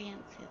all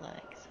fancy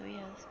like, so he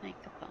has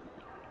makeup on.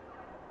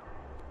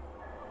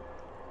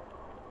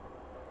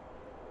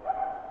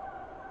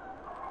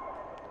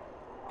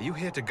 Are you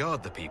here to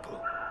guard the people?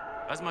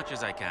 As much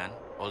as I can,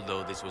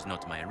 although this was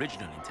not my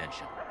original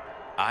intention.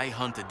 I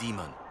hunt a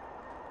demon.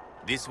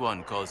 This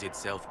one calls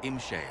itself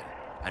Imshale,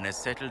 and has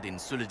settled in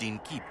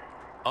Suladin Keep,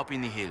 up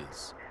in the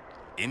hills.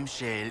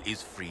 Imshale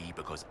is free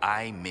because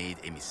I made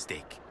a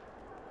mistake.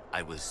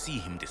 I will see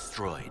him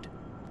destroyed.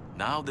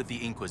 Now that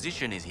the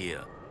Inquisition is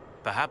here,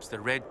 perhaps the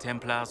Red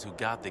Templars who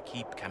guard the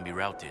keep can be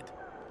routed.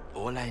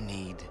 All I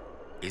need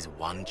is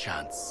one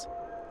chance.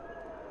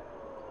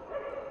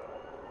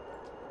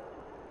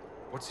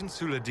 What's in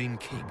Suladin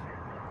Keep?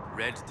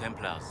 Red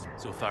Templars,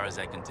 so far as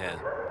I can tell.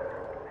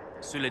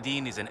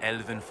 Suladin is an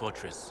elven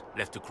fortress,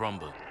 left to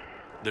crumble.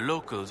 The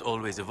locals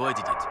always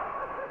avoided it,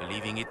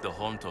 believing it the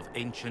haunt of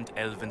ancient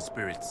elven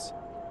spirits.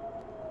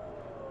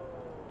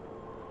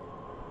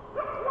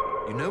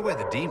 You know where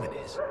the demon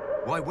is.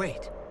 Why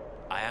wait?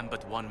 I am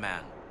but one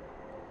man.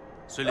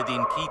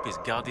 Suladin Keep is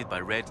guarded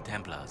by Red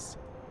Templars.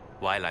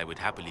 While I would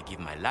happily give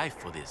my life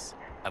for this,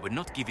 I would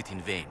not give it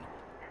in vain.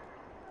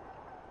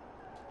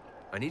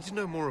 I need to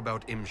know more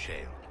about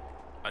Imshale.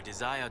 A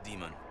desire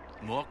demon,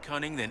 more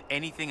cunning than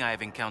anything I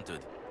have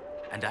encountered.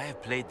 And I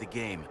have played the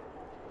game.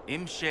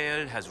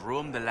 Imshale has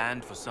roamed the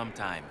land for some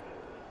time.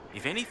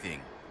 If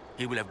anything,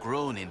 he will have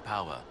grown in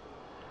power.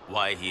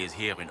 Why he is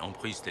here in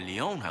Emprise de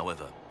Lyon,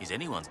 however, is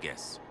anyone's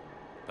guess.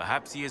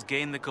 Perhaps he has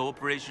gained the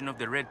cooperation of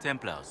the Red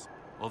Templars,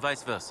 or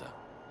vice versa.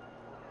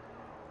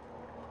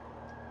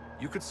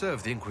 You could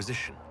serve the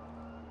Inquisition.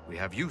 We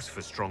have use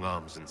for strong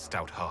arms and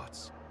stout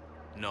hearts.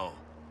 No,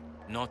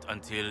 not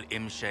until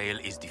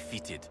Imshale is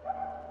defeated.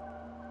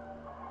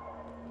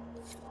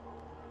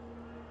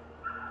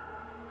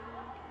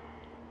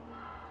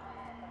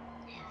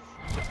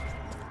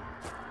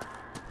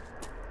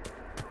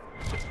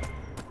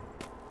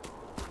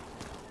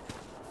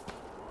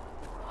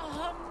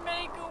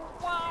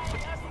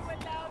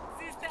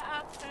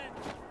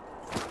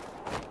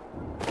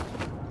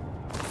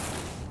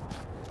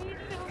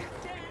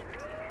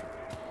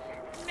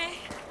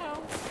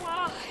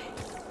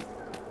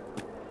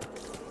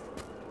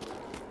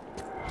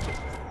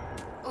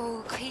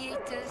 O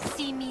Creator,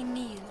 see me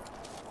kneel,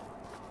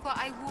 for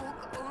I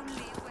walk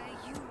only where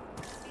you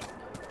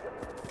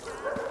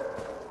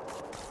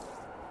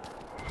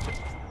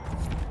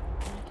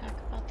Can I talk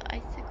about the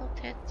icicle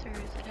tits, or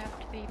does it have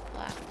to be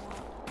black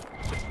wall?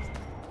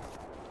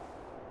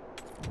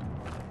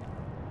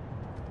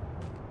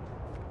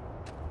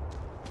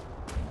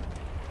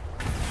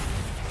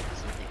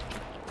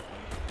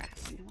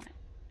 You know what?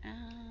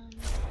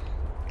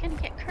 Gonna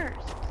get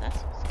cursed. That's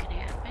what's gonna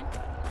happen.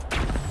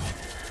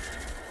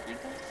 I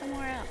go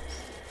somewhere else.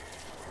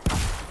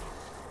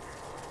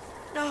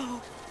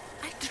 No,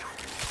 I took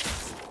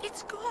it.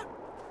 It's gone.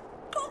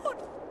 Gone.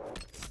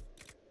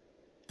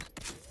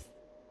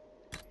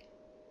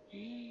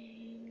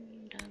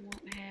 And I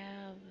won't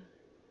have.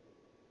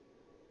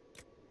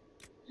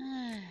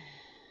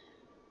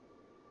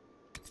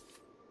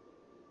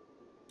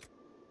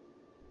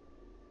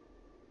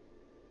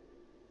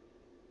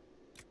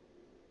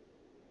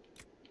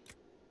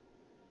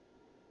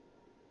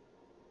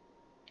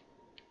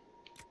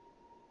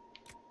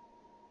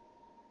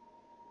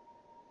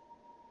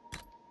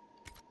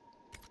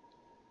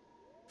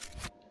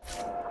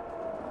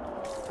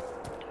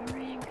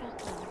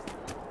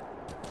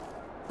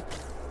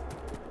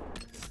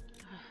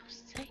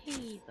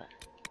 Save.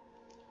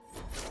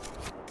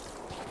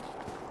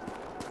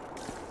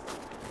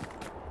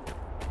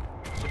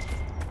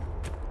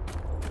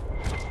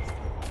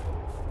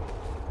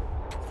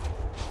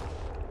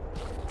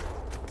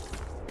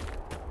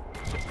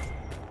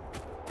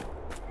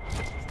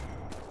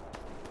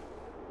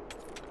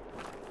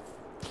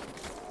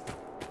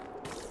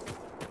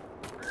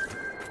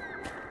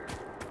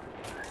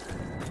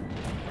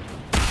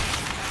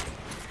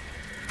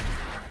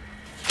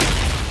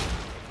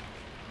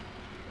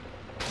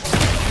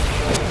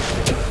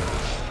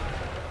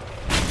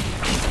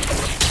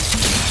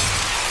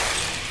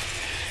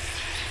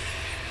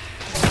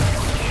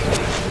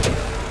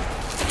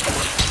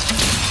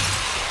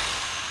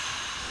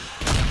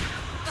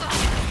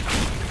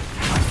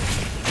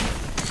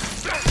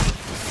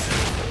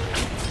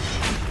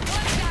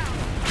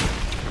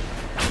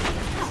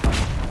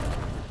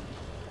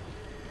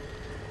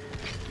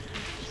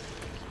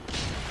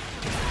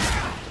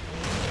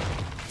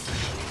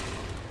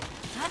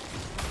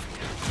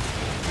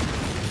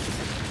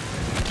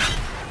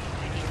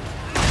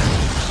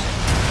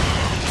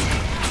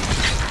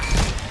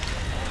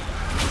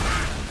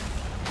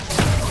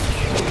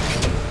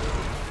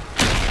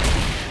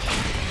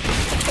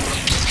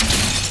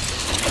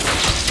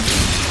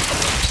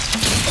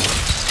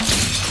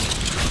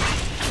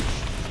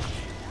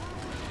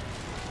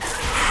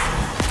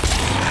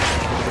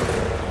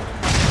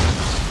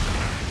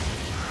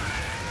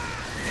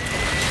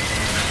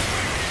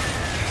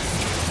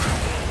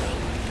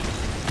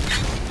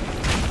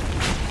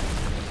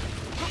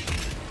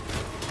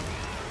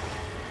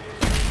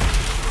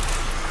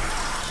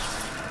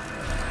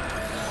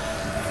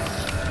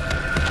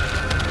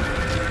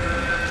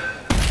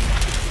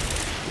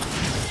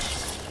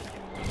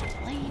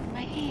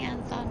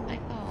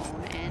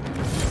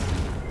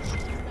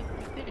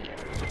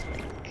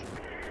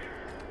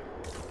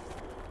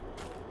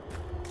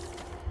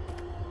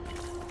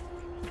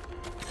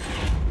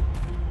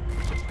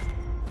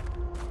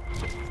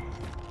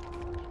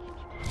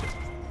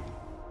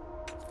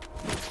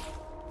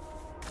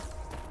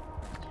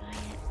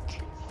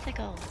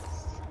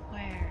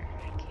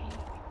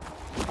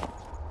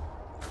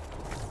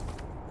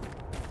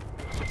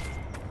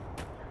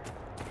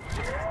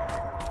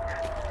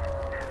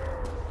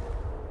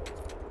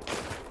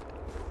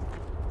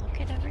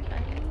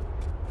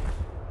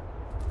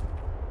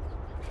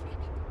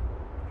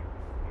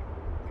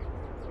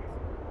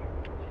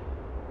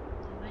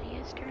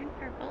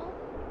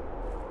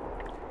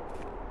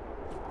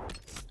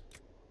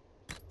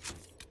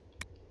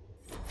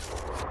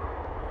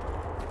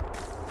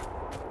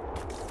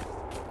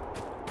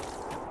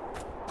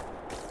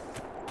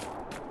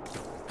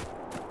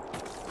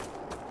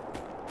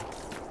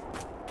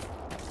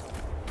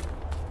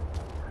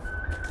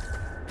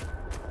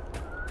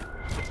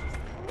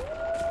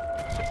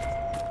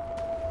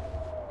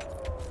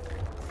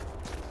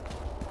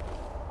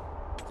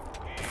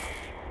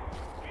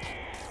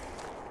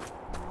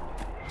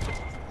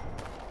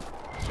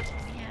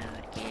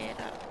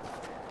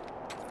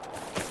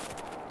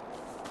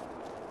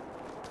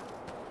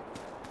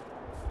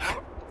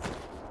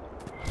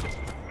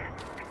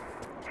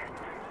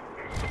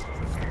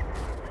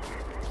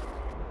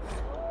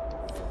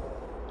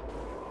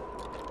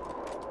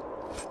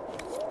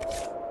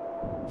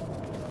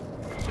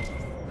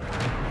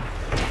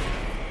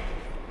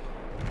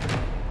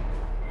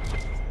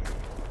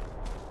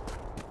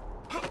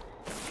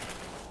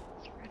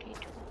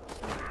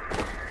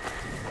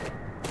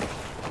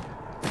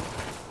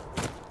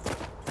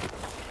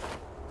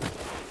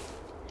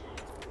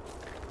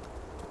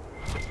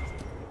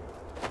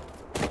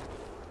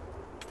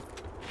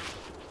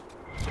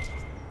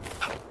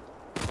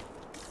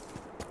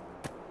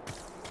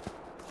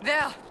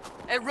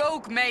 A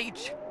rogue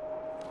mage.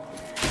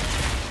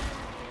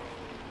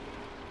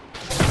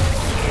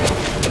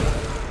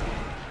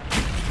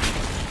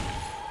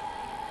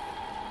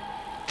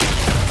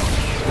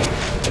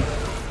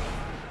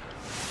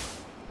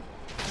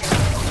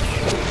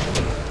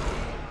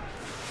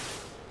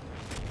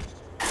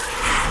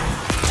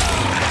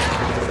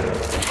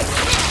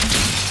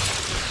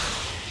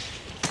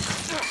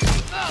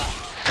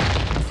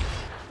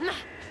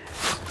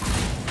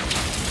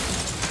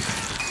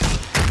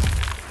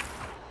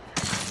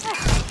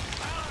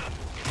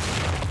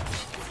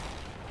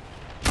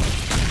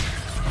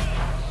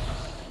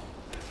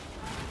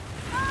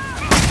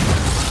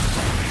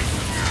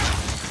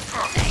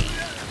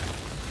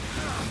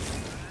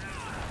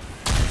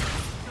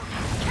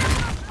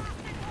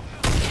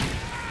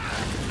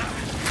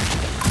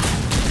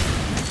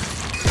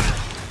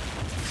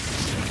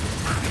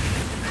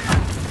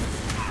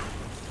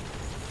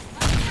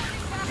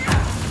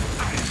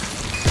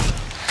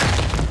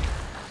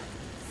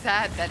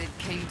 Sad that it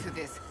came to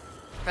this,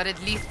 but at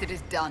least it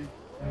is done.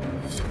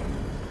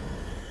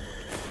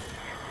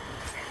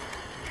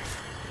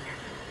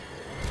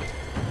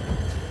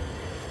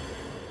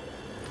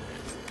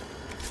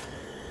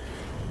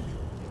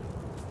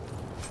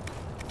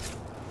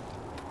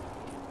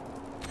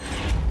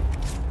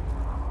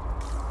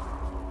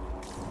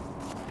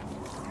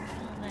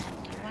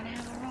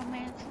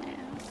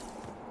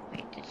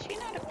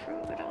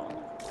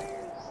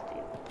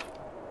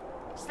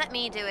 Just let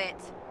me do it.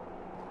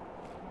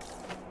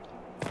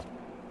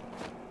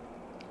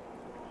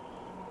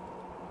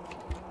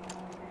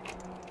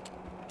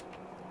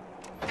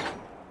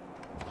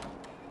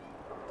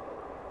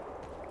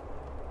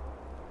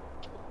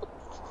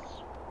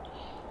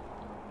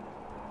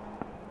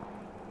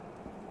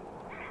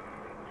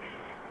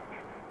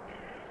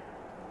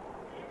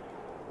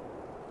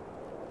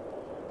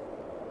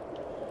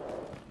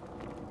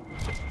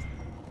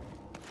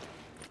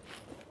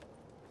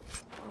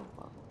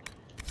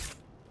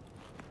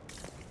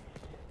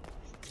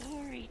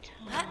 Story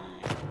time.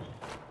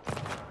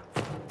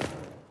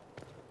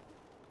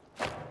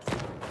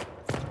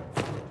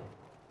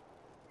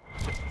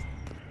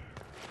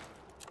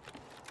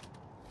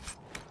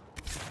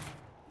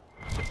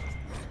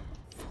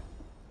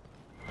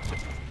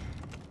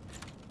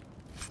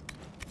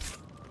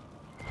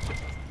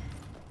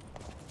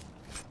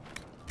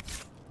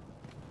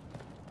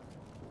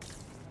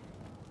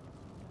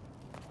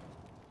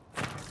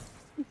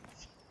 Is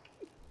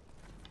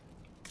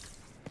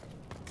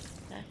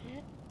that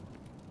it?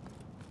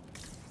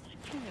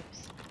 I think it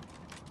was.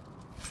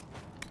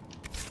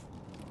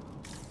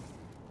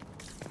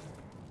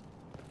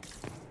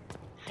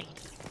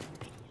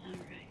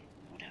 Alright,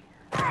 whatever.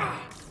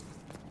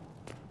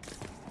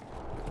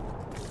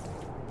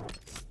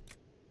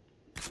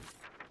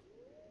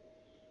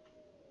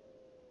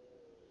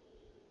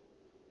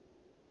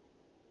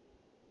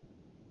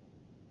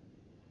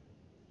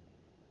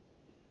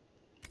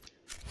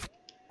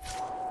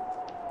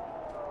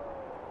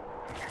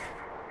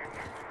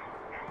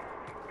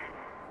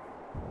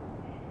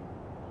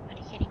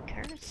 Somebody getting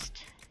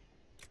cursed.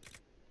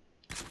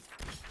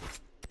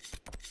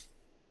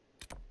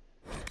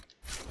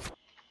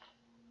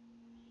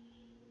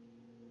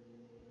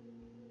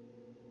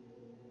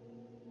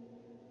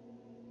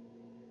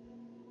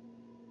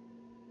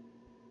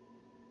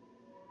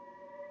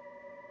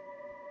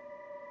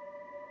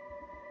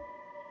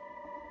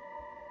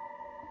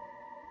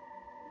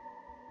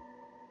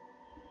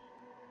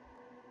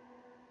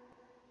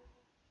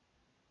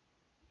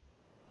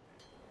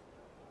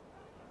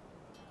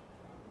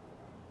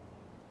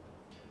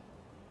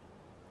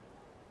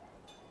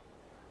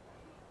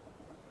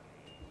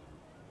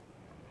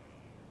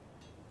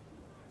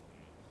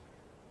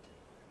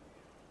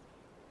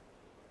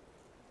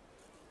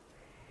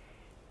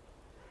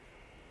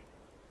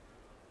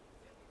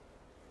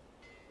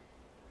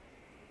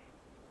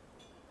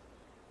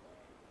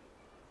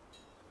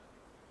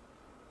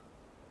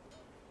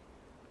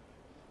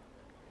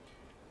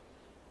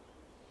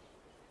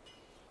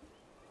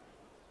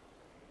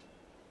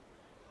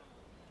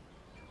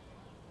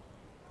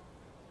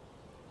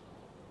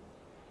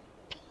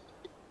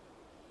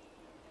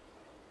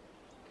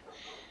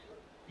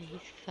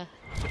 Leaf. Yeah,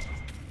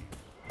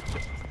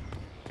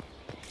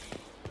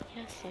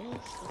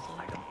 Solas was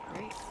a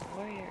great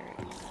warrior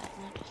and all that,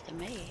 not just a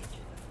mage.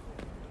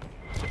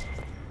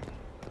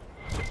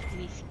 And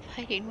he's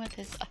fighting with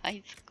his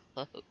eyes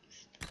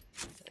closed.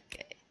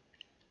 Okay.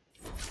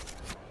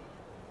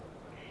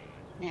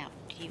 Now,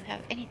 do you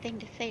have anything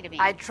to say to me?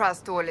 I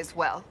trust all is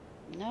well.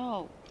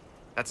 No.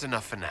 That's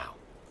enough for now.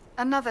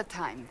 Another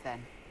time,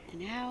 then.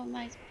 And how am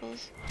I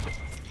supposed...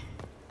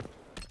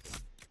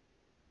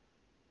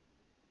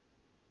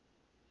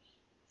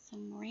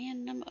 Some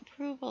random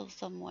approval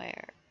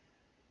somewhere.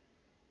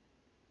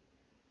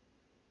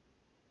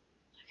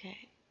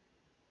 Okay.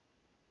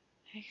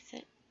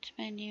 Exit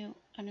menu,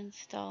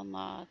 uninstall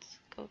mods,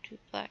 go to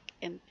Black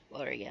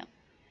Emporium.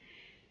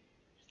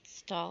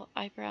 Install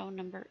eyebrow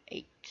number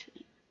 8.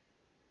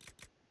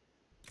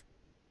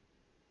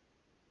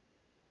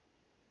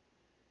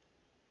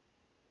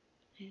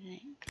 I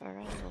think. Or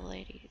all the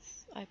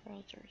ladies'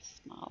 eyebrows are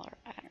smaller.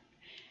 I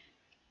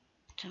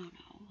don't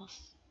know. We'll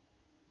see.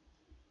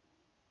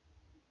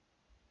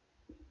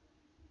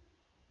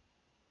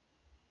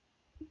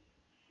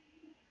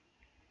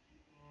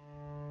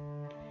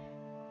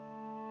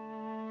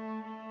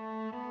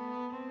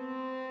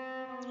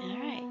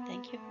 Alright,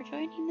 thank you for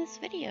joining this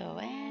video,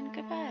 and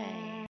goodbye.